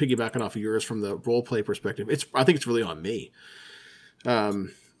getting at, piggybacking off of yours from the role play perspective, I think it's really on me.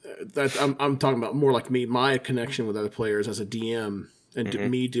 That I'm talking about more like me, my connection with other players as a DM,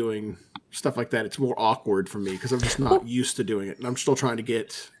 and me doing stuff like that. It's more awkward for me because I'm just not used to doing it, and I'm still trying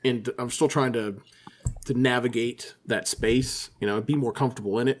to navigate that space, be more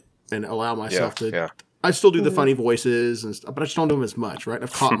comfortable in it and allow myself to. Yeah. I still do the funny voices and stuff, but I just don't do them as much, right?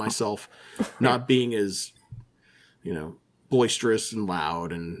 I've caught myself not being as, boisterous and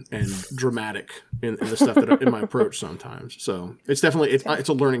loud and dramatic in the stuff that in my approach sometimes. So it's definitely it's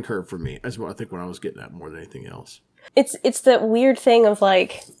a learning curve for me. That's what I think what I was getting at more than anything else. It's that weird thing of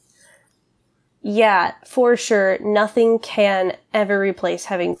like, yeah, for sure, nothing can ever replace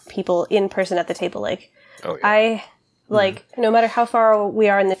having people in person at the table. Like, no matter how far we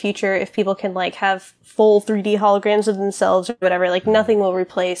are in the future, if people can like have full 3D holograms of themselves or whatever, like nothing will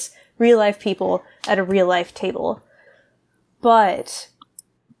replace real life people at a real life table. But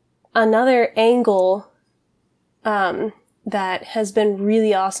another angle that has been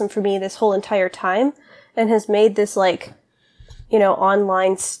really awesome for me this whole entire time and has made this like,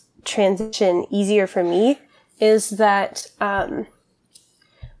 online transition easier for me is that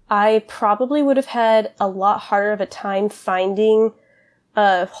I probably would have had a lot harder of a time finding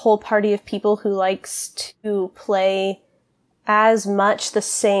a whole party of people who likes to play as much the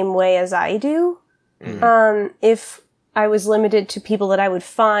same way as I do. If I was limited to people that I would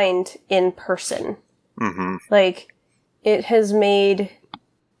find in person. Like, it has made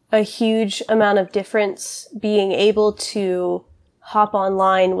a huge amount of difference being able to hop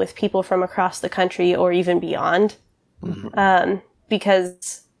online with people from across the country or even beyond.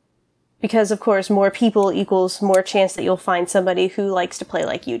 Because of course more people equals more chance that you'll find somebody who likes to play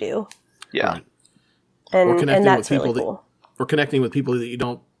like you do. Yeah. And that's really cool. Or connecting with people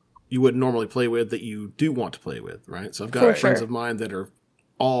that you wouldn't normally play with that you do want to play with, right? So I've got friends of mine that are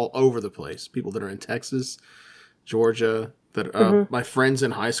all over the place. People that are in Texas, Georgia, that my friends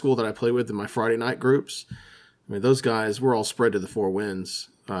in high school that I play with in my Friday night groups. I mean, those guys, we're all spread to the four winds.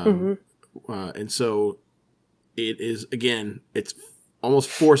 And so it is, again, it's almost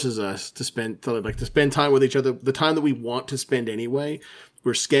forces us to spend time with each other, the time that we want to spend anyway.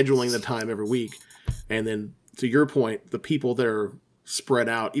 We're scheduling the time every week. And then to your point, the people that are spread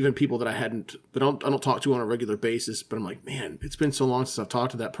out, even people that I don't talk to on a regular basis, but I'm like, man, it's been so long since I've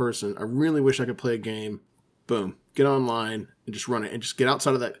talked to that person. I really wish I could play a game. Boom, get online and just run it and just get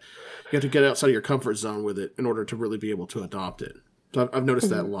outside of that. You have to get outside of your comfort zone with it in order to really be able to adopt it. So I've noticed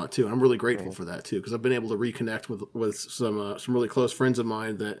that a lot too. And I'm really grateful for that too, because I've been able to reconnect with some really close friends of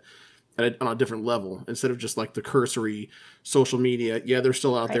mine that on a different level, instead of just like the cursory social media. Yeah, they're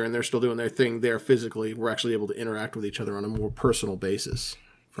still out there and they're still doing their thing there physically. We're actually able to interact with each other on a more personal basis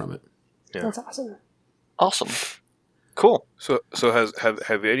from it. Yeah. That's awesome. Awesome. Cool. So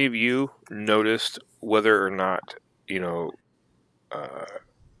have any of you noticed whether or not,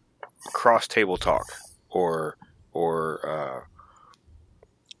 cross table talk or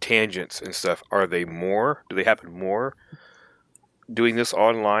tangents and stuff, do they happen more doing this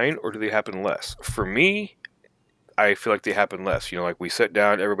online, or do they happen less? For me, I feel like they happen less. Like we sit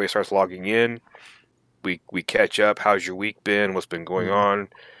down, everybody starts logging in, we catch up. How's your week been? What's been going on?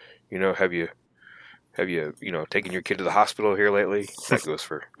 Have you taken your kid to the hospital here lately? That goes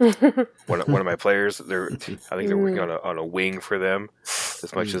for one of my players. I think they're working on a wing for them,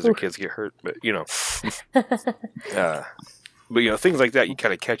 as much as their kids get hurt. But things like that, you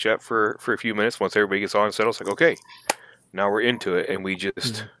kind of catch up for a few minutes. Once everybody gets on settled, it's like, okay, now we're into it, and we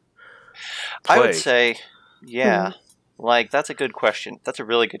just play. I would say, yeah, like that's a good question. That's a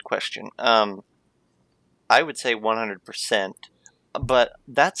really good question. I would say 100%, but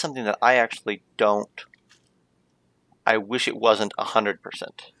that's something that I actually don't. I wish it wasn't 100%.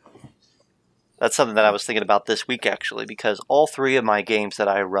 That's something that I was thinking about this week, actually, because all 3 of my games that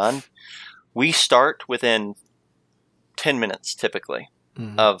I run, we start within 10 minutes, typically,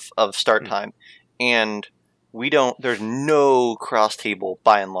 of start time. And there's no cross-table,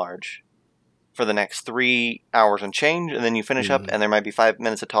 by and large, for the next 3 hours and change, and then you finish up, and there might be 5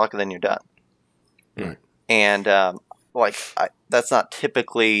 minutes of talk, and then you're done. Right. And, that's not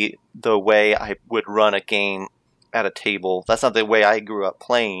typically the way I would run a game at a table. That's not the way I grew up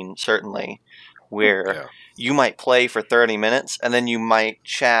playing, certainly, where you might play for 30 minutes and then you might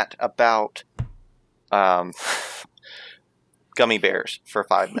chat about gummy bears for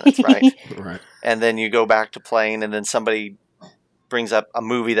 5 minutes, right? Right. And then you go back to playing, and then somebody brings up a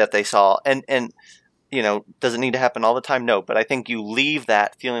movie that they saw, and does it need to happen all the time? No, but I think you leave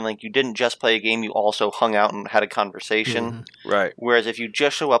that feeling like you didn't just play a game, you also hung out and had a conversation. Right. Whereas if you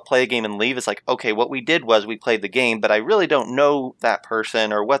just show up, play a game, and leave, it's like, okay, what we did was we played the game, but I really don't know that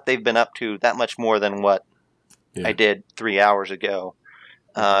person or what they've been up to that much more than what I did 3 hours ago.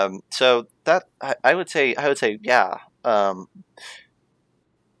 So that I would say, yeah.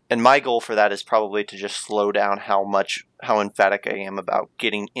 And my goal for that is probably to just slow down how emphatic I am about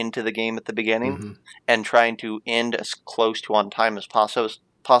getting into the game at the beginning and trying to end as close to on time as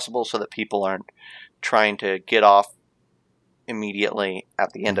possible so that people aren't trying to get off immediately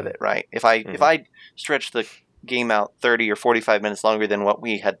at the end of it, right? If I stretch the game out 30 or 45 minutes longer than what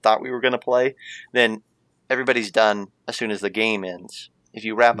we had thought we were going to play, then everybody's done as soon as the game ends. If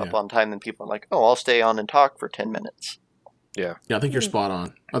you wrap up on time, then people are like, oh, I'll stay on and talk for 10 minutes. Yeah, I think you're spot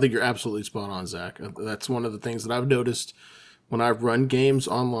on. I think you're absolutely spot on, Zach. That's one of the things that I've noticed when I run games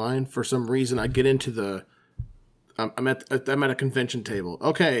online. For some reason, I get into I'm at a convention table.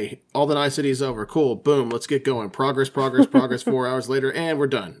 Okay, all the niceties over. Cool. Boom. Let's get going. Progress. 4 hours later, and we're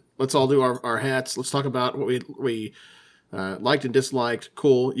done. Let's all do our hats. Let's talk about what we liked and disliked.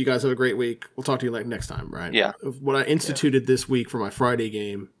 Cool. You guys have a great week. We'll talk to you next time, right? Yeah. What I instituted this week for my Friday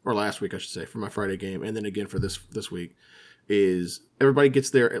game, or last week, I should say, for my Friday game, and then again for this week, is everybody gets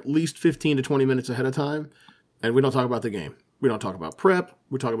there at least 15 to 20 minutes ahead of time, and we don't talk about the game. We don't talk about prep.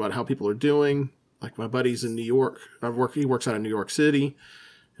 We talk about how people are doing. Like my buddy's in New York. He works out of New York City.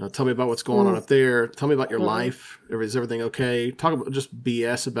 Tell me about what's going on up there. Tell me about your life. Is everything okay? Talk about just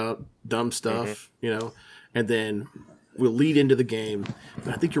BS about dumb stuff, and then we'll lead into the game.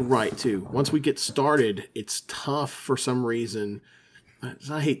 But I think you're right, too. Once we get started, it's tough for some reason.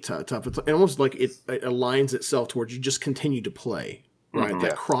 I hate tough. It's almost like it aligns itself towards you just continue to play, right?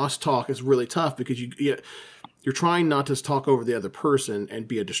 That cross-talk is really tough because you're trying not to talk over the other person and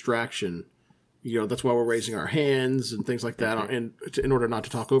be a distraction. That's why we're raising our hands and things like that, and in order not to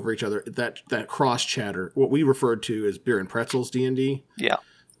talk over each other. That cross chatter, what we referred to as beer and pretzels, D&D. Yeah.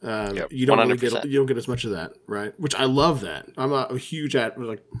 You don't really you don't get as much of that, right? Which I love that. I'm a huge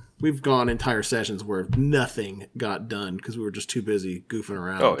we've gone entire sessions where nothing got done because we were just too busy goofing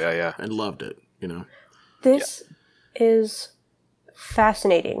around. Oh yeah, and loved it. This is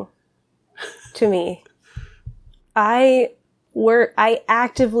fascinating to me. I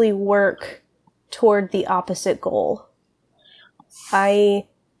actively work toward the opposite goal.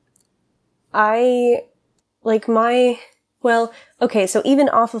 Okay, so even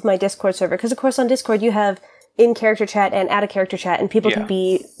off of my Discord server, because of course on Discord you have in-character chat and out-of-character chat, and people can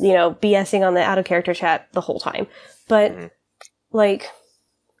be, BSing on the out-of-character chat the whole time. But,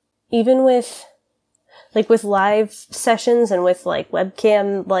 even with live sessions and with,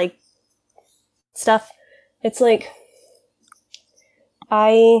 webcam, stuff, it's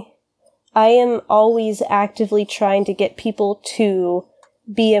I am always actively trying to get people to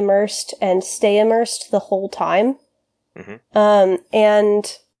be immersed and stay immersed the whole time.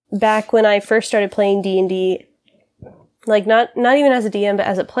 And back when I first started playing D&D, Like, not even as a DM, but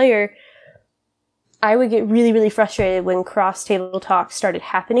as a player, I would get really, really frustrated when cross-table talk started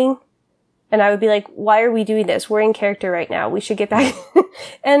happening. And I would be like, why are we doing this? We're in character right now. We should get back.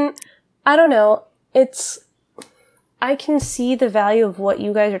 And I don't know. I can see the value of what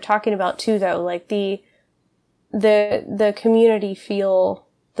you guys are talking about too, though. Like the community feel,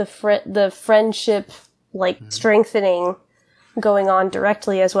 the friendship, like strengthening going on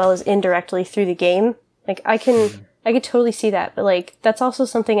directly as well as indirectly through the game. Like I could totally see that, but like that's also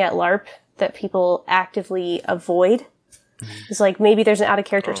something at LARP that people actively avoid. It's like maybe there's an out of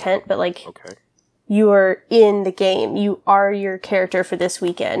character tent, but like you are in the game. You are your character for this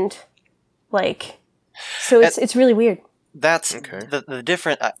weekend. Like, so it's really weird. That's the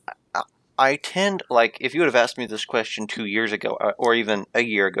different. I tend, like, if you would have asked me this question 2 years ago, or even a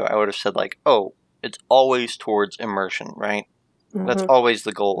year ago, I would have said, like, oh, it's always towards immersion, right? Mm-hmm. That's always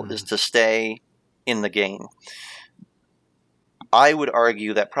the goal, is to stay in the game. I would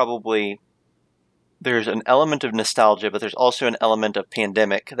argue that probably there's an element of nostalgia, but there's also an element of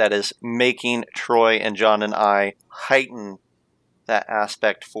pandemic that is making Troy and John and I heighten that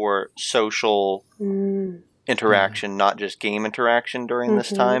aspect for social interaction, not just game interaction during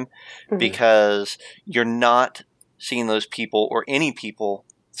this time, because you're not seeing those people or any people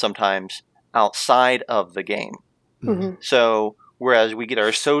sometimes outside of the game. So whereas we get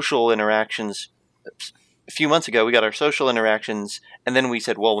our social interactions, a few months ago we got our social interactions, and then we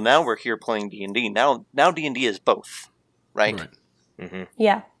said, well, now we're here playing D&D. Now D&D is both, right?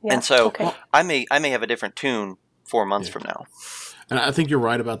 Yeah. And so I may have a different tune 4 months from now. And I think you're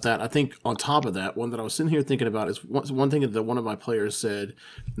right about that. I think on top of that, one that I was sitting here thinking about is one thing that one of my players said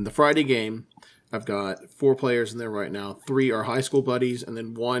in the Friday game. I've got 4 players in there right now. 3 are high school buddies, and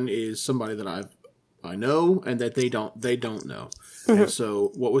then 1 is somebody that I know and that they don't know. And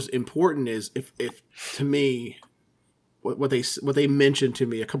so what was important is if to me what they mentioned to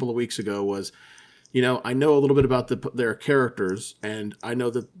me a couple of weeks ago was, you know, I know a little bit about their characters, and I know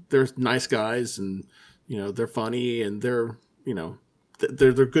that they're nice guys, and you know they're funny, and they're, you know,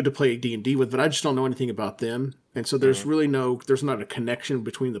 they're good to play D&D with, but I just don't know anything about them. And so there's really there's not a connection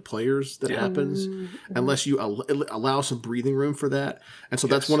between the players that happens unless you allow some breathing room for that. And so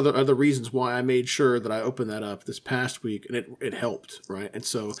that's one of the other reasons why I made sure that I opened that up this past week, and it helped, right? And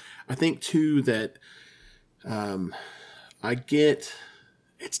so I think too that I get...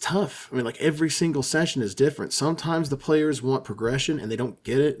 It's tough. I mean, like every single session is different. Sometimes the players want progression and they don't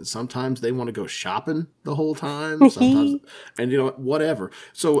get it. And sometimes they want to go shopping the whole time. Sometimes, and you know, whatever.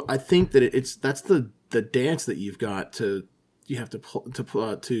 So I think that that's the dance that you have to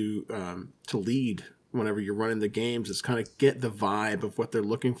lead whenever you're running the games, is kind of get the vibe of what they're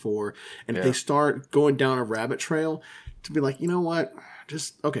looking for. And if they start going down a rabbit trail, to be like, you know what?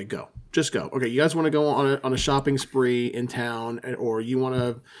 Just go. Okay, you guys want to go on a shopping spree in town, or you want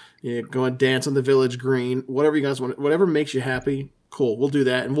to go and dance on the village green, whatever you guys want, whatever makes you happy, cool, we'll do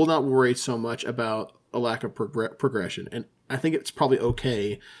that, and we'll not worry so much about a lack of progression. And I think it's probably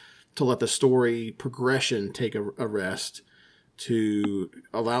okay to let the story progression take a rest to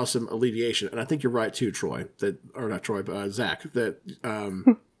allow some alleviation. And I think you're right too, Troy, Zach, that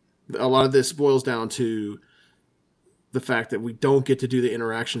a lot of this boils down to the fact that we don't get to do the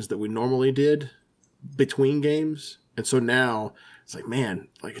interactions that we normally did between games. And so now it's like, man,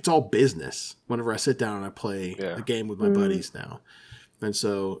 like it's all business whenever I sit down and I play a game with my buddies now. And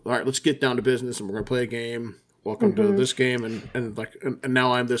so, all right, let's get down to business, and we're going to play a game. Welcome to this game. And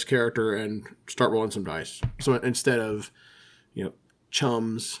now I'm this character, and start rolling some dice. So instead of, you know,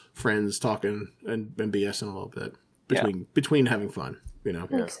 chums, friends talking and BSing a little bit between having fun, you know?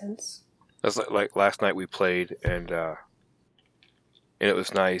 Makes sense. That's like last night we played, and it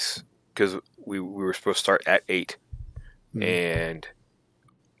was nice because we were supposed to start at 8, and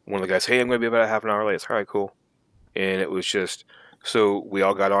one of the guys, hey, I'm going to be about a half an hour late. It's all right, cool. And it was just, so we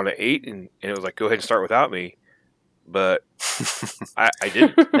all got on at 8, and it was like, go ahead and start without me. But I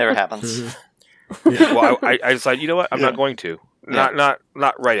didn't. Never happens. Well, I decided, you know what, I'm not going to. Not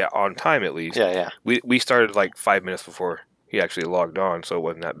right on time, at least. Yeah. We started like 5 minutes before he actually logged on, so it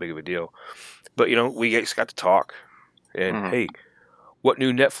wasn't that big of a deal. But, you know, we just got to talk. And, hey, what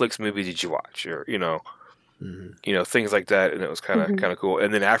new Netflix movie did you watch? Or, you know, things like that. And it was kind of cool.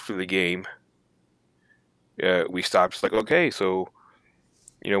 And then after the game, we stopped. It's like, okay, so,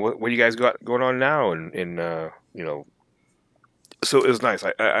 you know, what do you guys got going on now? And you know, so it was nice.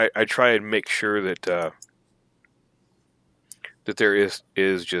 I try and make sure that that there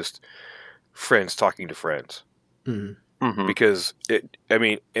is just friends talking to friends. Because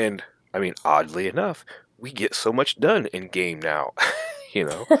oddly enough, we get so much done in game now. you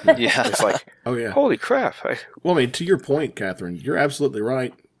know? Yeah. It's like, Oh yeah. holy crap. Well, I mean, to your point, Catherine, you're absolutely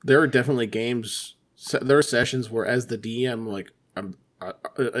right. There are definitely games. There are sessions where, as the DM, like,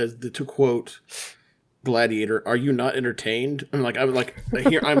 to quote Gladiator, "Are you not entertained?" I'm like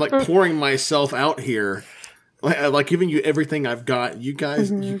here. I'm like pouring myself out here, like giving you everything I've got. You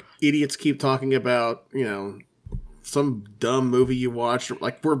guys, you idiots, keep talking about some dumb movie you watched.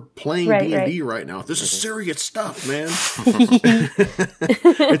 Like, we're playing D&D right now. This is serious stuff, man.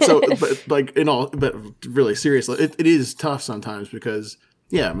 And so, but really seriously, it is tough sometimes because,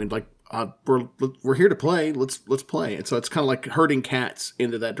 yeah, I mean, like, we're here to play. Let's play. And so it's kind of like herding cats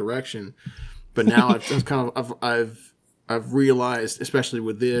into that direction. But now I've realized, especially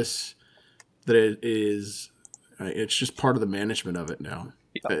with this, that it's just part of the management of it now.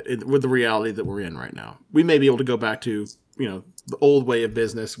 With the reality that we're in right now, we may be able to go back to the old way of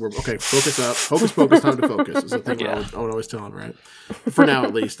business where, okay, focus up, focus, time to focus is the thing I would always tell them, right? For now,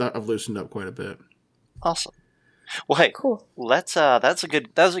 at least, I've loosened up quite a bit. Awesome. Well, hey, cool. That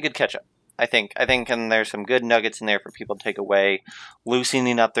was a good catch up. I think, and there's some good nuggets in there for people to take away,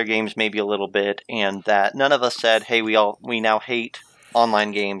 loosening up their games maybe a little bit, and that none of us said, hey, we now hate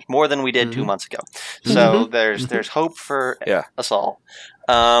online games more than we did 2 months ago. So there's hope for us all.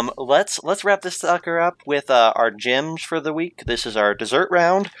 Let's wrap this sucker up with our gems for the week. This is our dessert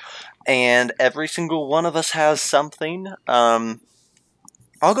round, and every single one of us has something.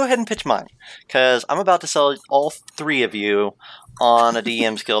 I'll go ahead and pitch mine, because I'm about to sell all three of you on a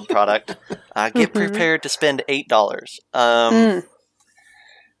DM's Guild product. Get prepared to spend $8.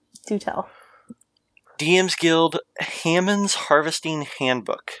 Do tell. DM's Guild Hammond's Harvesting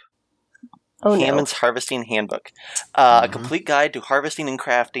Handbook. Oh, Hammond's Harvesting Handbook. A complete guide to harvesting and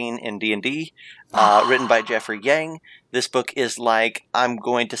crafting in D&D, written by Jeffrey Yang. This book is like, I'm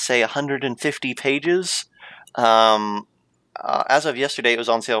going to say, 150 pages. As of yesterday, it was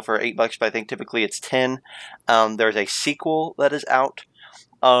on sale for $8, but I think typically it's 10. There's a sequel that is out.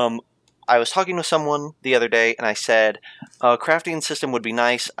 I was talking with someone the other day, and I said, a crafting system would be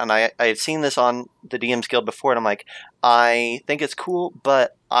nice, and I had seen this on the DM's Guild before, and I'm like, I think it's cool,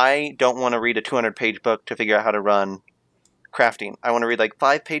 but I don't want to read a 200-page book to figure out how to run crafting. I want to read like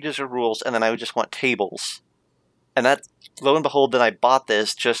 5 pages of rules, and then I would just want tables. And that, lo and behold, then I bought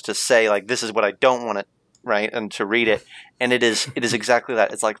this just to say, like, this is what I don't want to, right, and to read it. And it is exactly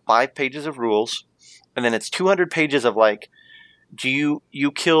that. It's like 5 pages of rules, and then it's 200 pages of, like, you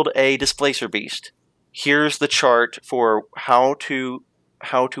killed a displacer beast. Here's the chart for how to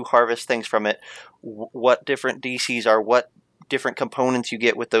harvest things from it, what different DCs are, what different components you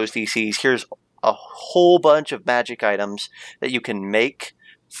get with those DCs. Here's a whole bunch of magic items that you can make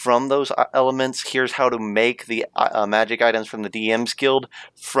from those elements. Here's how to make the magic items from the DM's Guild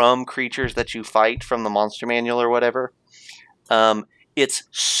from creatures that you fight from the monster manual or whatever. It's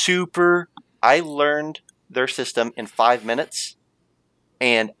super. I learned their system in 5 minutes.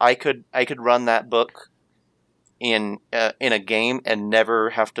 And I could run that book in a game and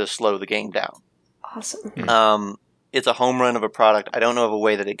never have to slow the game down. Awesome. It's a home run of a product. I don't know of a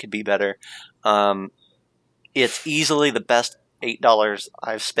way that it could be better. It's easily the best $8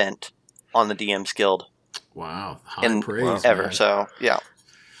 I've spent on the DM's Guild. Wow, high praise ever. man. So yeah.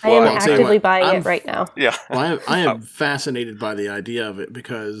 I am actively buying it right now. Yeah. Well, I am fascinated by the idea of it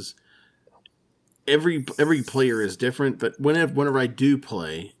because every player is different, but whenever I do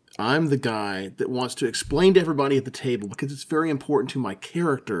play, I'm the guy that wants to explain to everybody at the table, because it's very important to my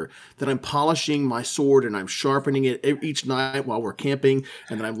character that I'm polishing my sword and I'm sharpening it each night while we're camping,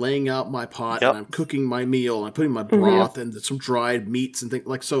 and then I'm laying out my pot and I'm cooking my meal and I'm putting my broth and some dried meats and things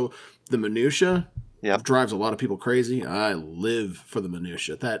like so. The minutia drives a lot of people crazy. I live for the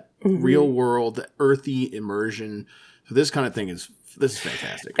minutia, that real world, the earthy immersion. So this kind of thing is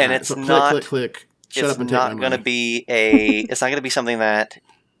fantastic. And it's not click. Shut up and take my money. It's not going to be something that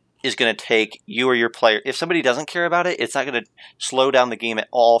is going to take you or your player. If somebody doesn't care about it, it's not going to slow down the game at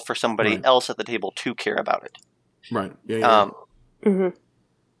all for somebody else at the table to care about it. Right. Yeah.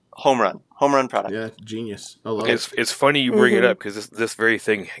 Home run product. Yeah, genius. I love it. It's funny you bring it up because this very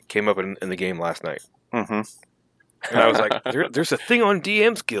thing came up in the game last night. And I was like, there's a thing on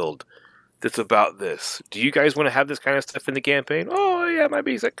DM's Guild that's about this. Do you guys want to have this kind of stuff in the campaign? Oh, yeah, it might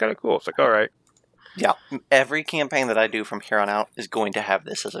be kind of cool. It's like, all right. Yeah, every campaign that I do from here on out is going to have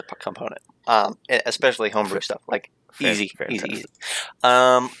this as a component, especially homebrew stuff. Like, easy.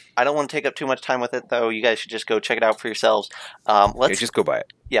 I don't want to take up too much time with it, though. You guys should just go check it out for yourselves. Just go buy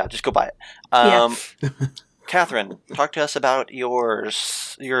it. Yeah, just go buy it. Catherine, talk to us about your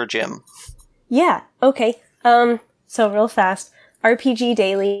gym. Yeah, okay. So real fast, RPG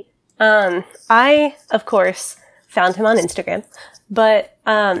Daily. I, of course, found him on Instagram, But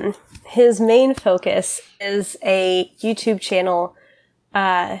his main focus is a YouTube channel.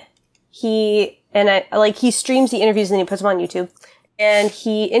 He streams the interviews and he puts them on YouTube. And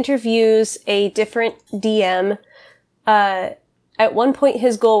he interviews a different DM. At one point,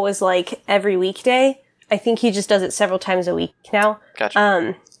 his goal was like every weekday. I think he just does it several times a week now.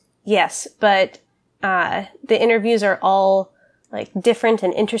 Gotcha. Yes, but the interviews are all like different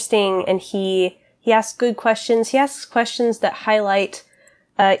and interesting, and he asks good questions. He asks questions that highlight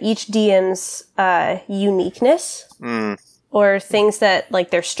each DM's uniqueness or things that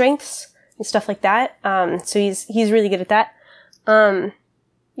like their strengths and stuff like that. So he's really good at that.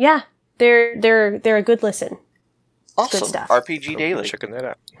 Yeah, they're a good listen. Awesome. Good stuff. RPG Daily. Checking that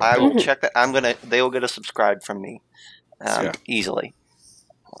out. I will check that. They will get a subscribe from me easily.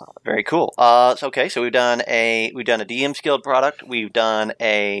 Very cool. So we've done a DM skilled product. We've done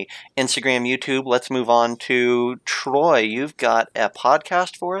a Instagram, YouTube. Let's move on to Troy. You've got a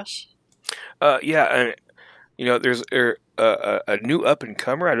podcast for us. Yeah, there's a new up and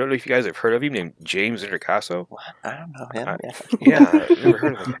comer. I don't know if you guys have heard of him, named James Intercasso. I don't know him. Yeah, I've never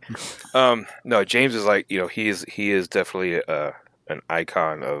heard of him. No, James is like, he is definitely an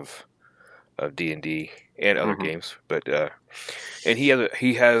icon of D&D and other games, but and he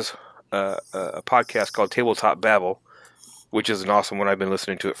has a podcast called Tabletop Babble, which is an awesome one. I've been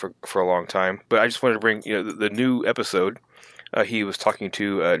listening to it for a long time. But I just wanted to bring the new episode. He was talking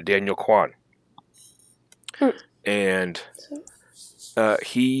to Daniel Kwan, and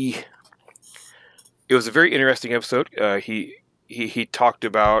it was a very interesting episode. He talked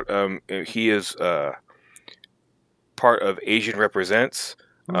about he is part of Asian Represents,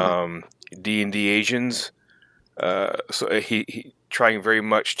 D&D Asians. So he trying very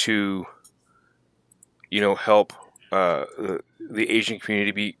much to help the Asian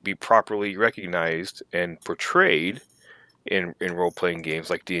community be properly recognized and portrayed in role playing games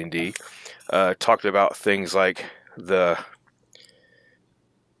like D&D. Talked about things like the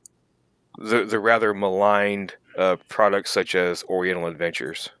rather maligned products such as Oriental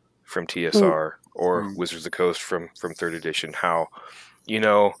Adventures from TSR or Wizards of the Coast from 3rd edition. How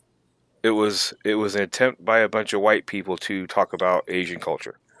it was an attempt by a bunch of white people to talk about Asian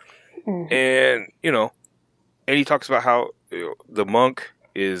culture, and he talks about how the monk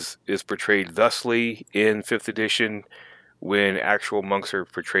is portrayed thusly in 5th edition, when actual monks are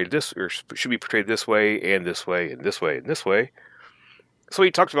portrayed this, or should be portrayed this way and this way and this way and this way. So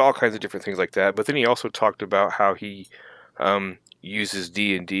he talked about all kinds of different things like that. But then he also talked about how he uses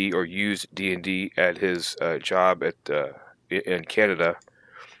D&D or used D&D at his job in Canada,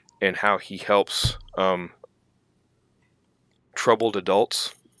 and how he helps troubled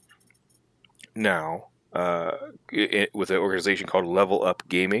adults now with an organization called Level Up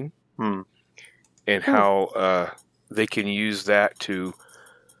Gaming, and how they can use that to.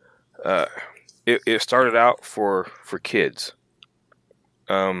 It started out for kids,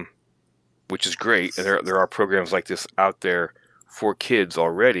 which is great. And there are programs like this out there for kids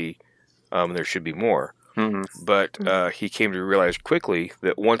already, and there should be more. But he came to realize quickly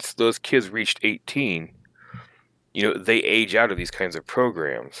that once those kids reached 18, they age out of these kinds of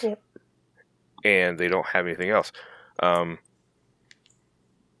programs, and they don't have anything else.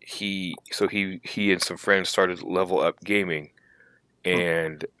 He and some friends started Level Up Gaming,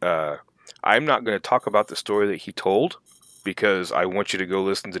 and I'm not going to talk about the story that he told, because I want you to go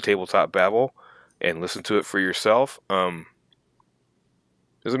listen to Tabletop Babble and listen to it for yourself. It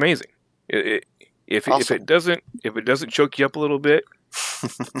was amazing. If it doesn't choke you up a little bit,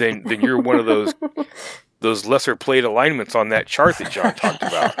 then you're one of those lesser played alignments on that chart that John talked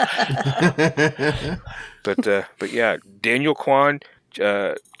about. But yeah, Daniel Kwan,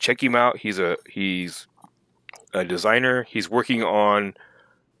 check him out. He's a designer. He's working on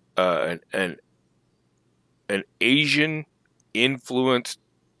an Asian influenced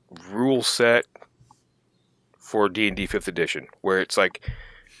rule set for D&D 5th edition, where it's like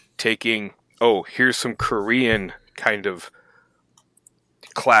taking, here's some Korean kind of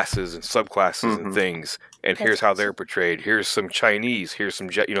classes and subclasses and things, and here's how they're portrayed. Here's some Chinese, here's some,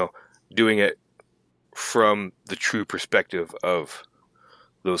 doing it from the true perspective of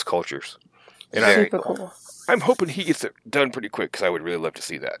those cultures. And Super cool. I'm hoping he gets it done pretty quick, because I would really love to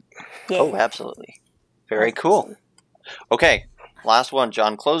see that. Yeah. Oh, absolutely. Very cool. Okay, last one.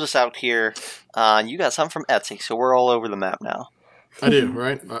 John, close us out here. You got something from Etsy, so we're all over the map now. I do,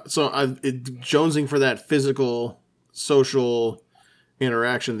 right? So I'm jonesing for that physical, social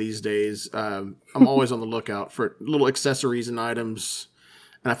interaction these days. I'm always on the lookout for little accessories and items,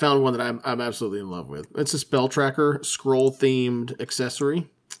 and I found one that I'm absolutely in love with. It's a spell tracker, scroll-themed accessory.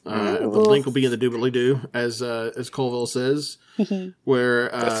 The link will be in the doobly-doo, as Colville says. Where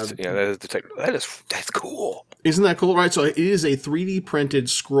that's cool. Isn't that cool? Right. So it is a 3D printed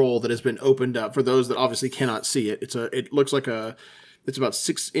scroll that has been opened up. For those that obviously cannot see it, it looks like it's about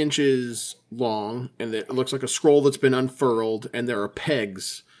 6 inches long, and it looks like a scroll that's been unfurled, and there are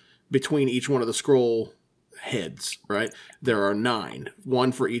pegs between each one of the scroll heads, right? There are 9,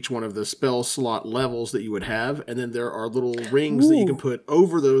 one for each one of the spell slot levels that you would have, and then there are little rings that you can put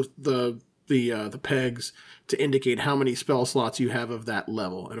over the pegs to indicate how many spell slots you have of that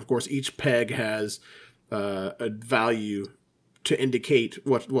level. And of course, each peg has a value to indicate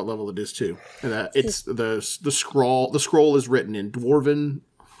what level it is too. And it's the scroll. The scroll is written in Dwarven,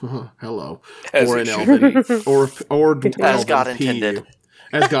 hello, or in Elven, or as Elven God PU. intended.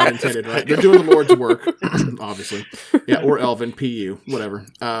 As God intended, right? They're doing the Lord's work, obviously. Yeah, or Elven, PU, whatever.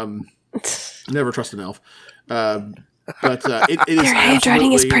 Never trust an elf. But it is Your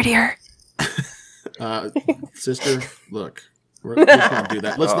handwriting is prettier. Sister, look, let's not do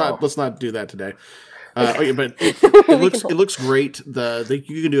that. Let's not do that today. But it looks great.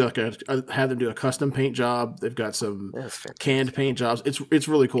 You can do have them do a custom paint job. They've got some canned paint jobs. It's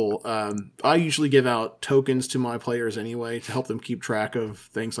really cool. I usually give out tokens to my players anyway to help them keep track of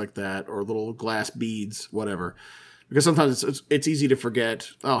things like that, or little glass beads, whatever. Because sometimes it's easy to forget.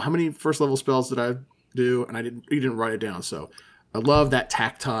 Oh, how many first level spells did I do? And you didn't write it down. So I love that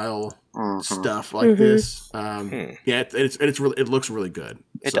tactile stuff like this. Yeah, it looks really good.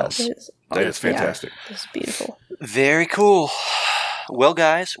 It does. That is fantastic. Yeah, it's beautiful. Very cool. Well,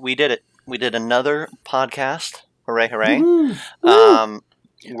 guys, we did it. We did another podcast. Hooray! Hooray!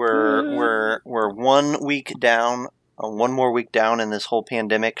 We're 1 week down. One more week down in this whole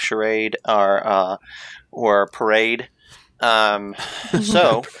pandemic charade or parade.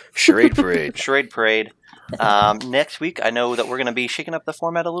 So charade parade. Charade parade. Next week, I know that we're going to be shaking up the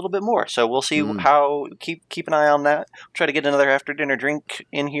format a little bit more, so we'll see how. Keep an eye on that. We'll try to get another after dinner drink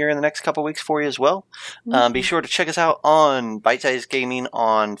in here in the next couple weeks for you as well. Be sure to check us out on Bite Size Gaming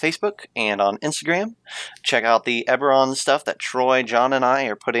on Facebook and on Instagram. Check out the Eberron stuff that Troy, John, and I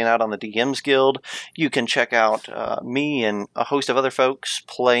are putting out on the DMs Guild. You can check out me and a host of other folks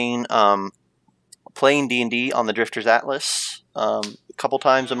playing D&D on the Drifters Atlas a couple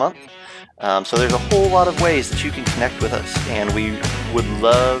times a month. So there's a whole lot of ways that you can connect with us, and we would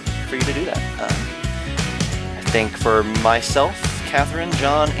love for you to do that. I think for myself, Catherine,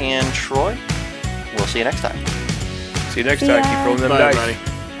 John, and Troy, we'll see you next time. See you next time. Keep rolling them Bye, dice. everybody.